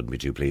feminists wouldn't be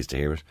too pleased to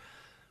hear it.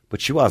 But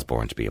she was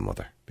born to be a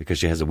mother because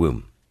she has a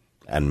womb,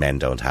 and men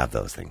don't have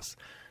those things.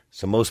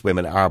 So most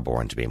women are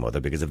born to be a mother,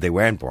 because if they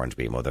weren't born to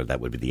be a mother, that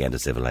would be the end of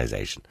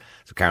civilization.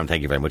 So Karen,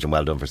 thank you very much, and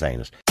well done for saying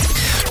it.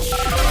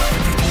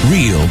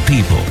 Real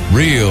people,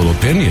 real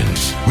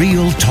opinions,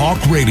 real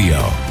talk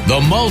radio.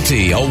 The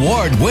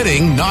multi-award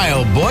winning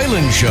Niall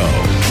Boylan Show.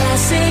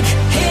 Classic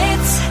hits.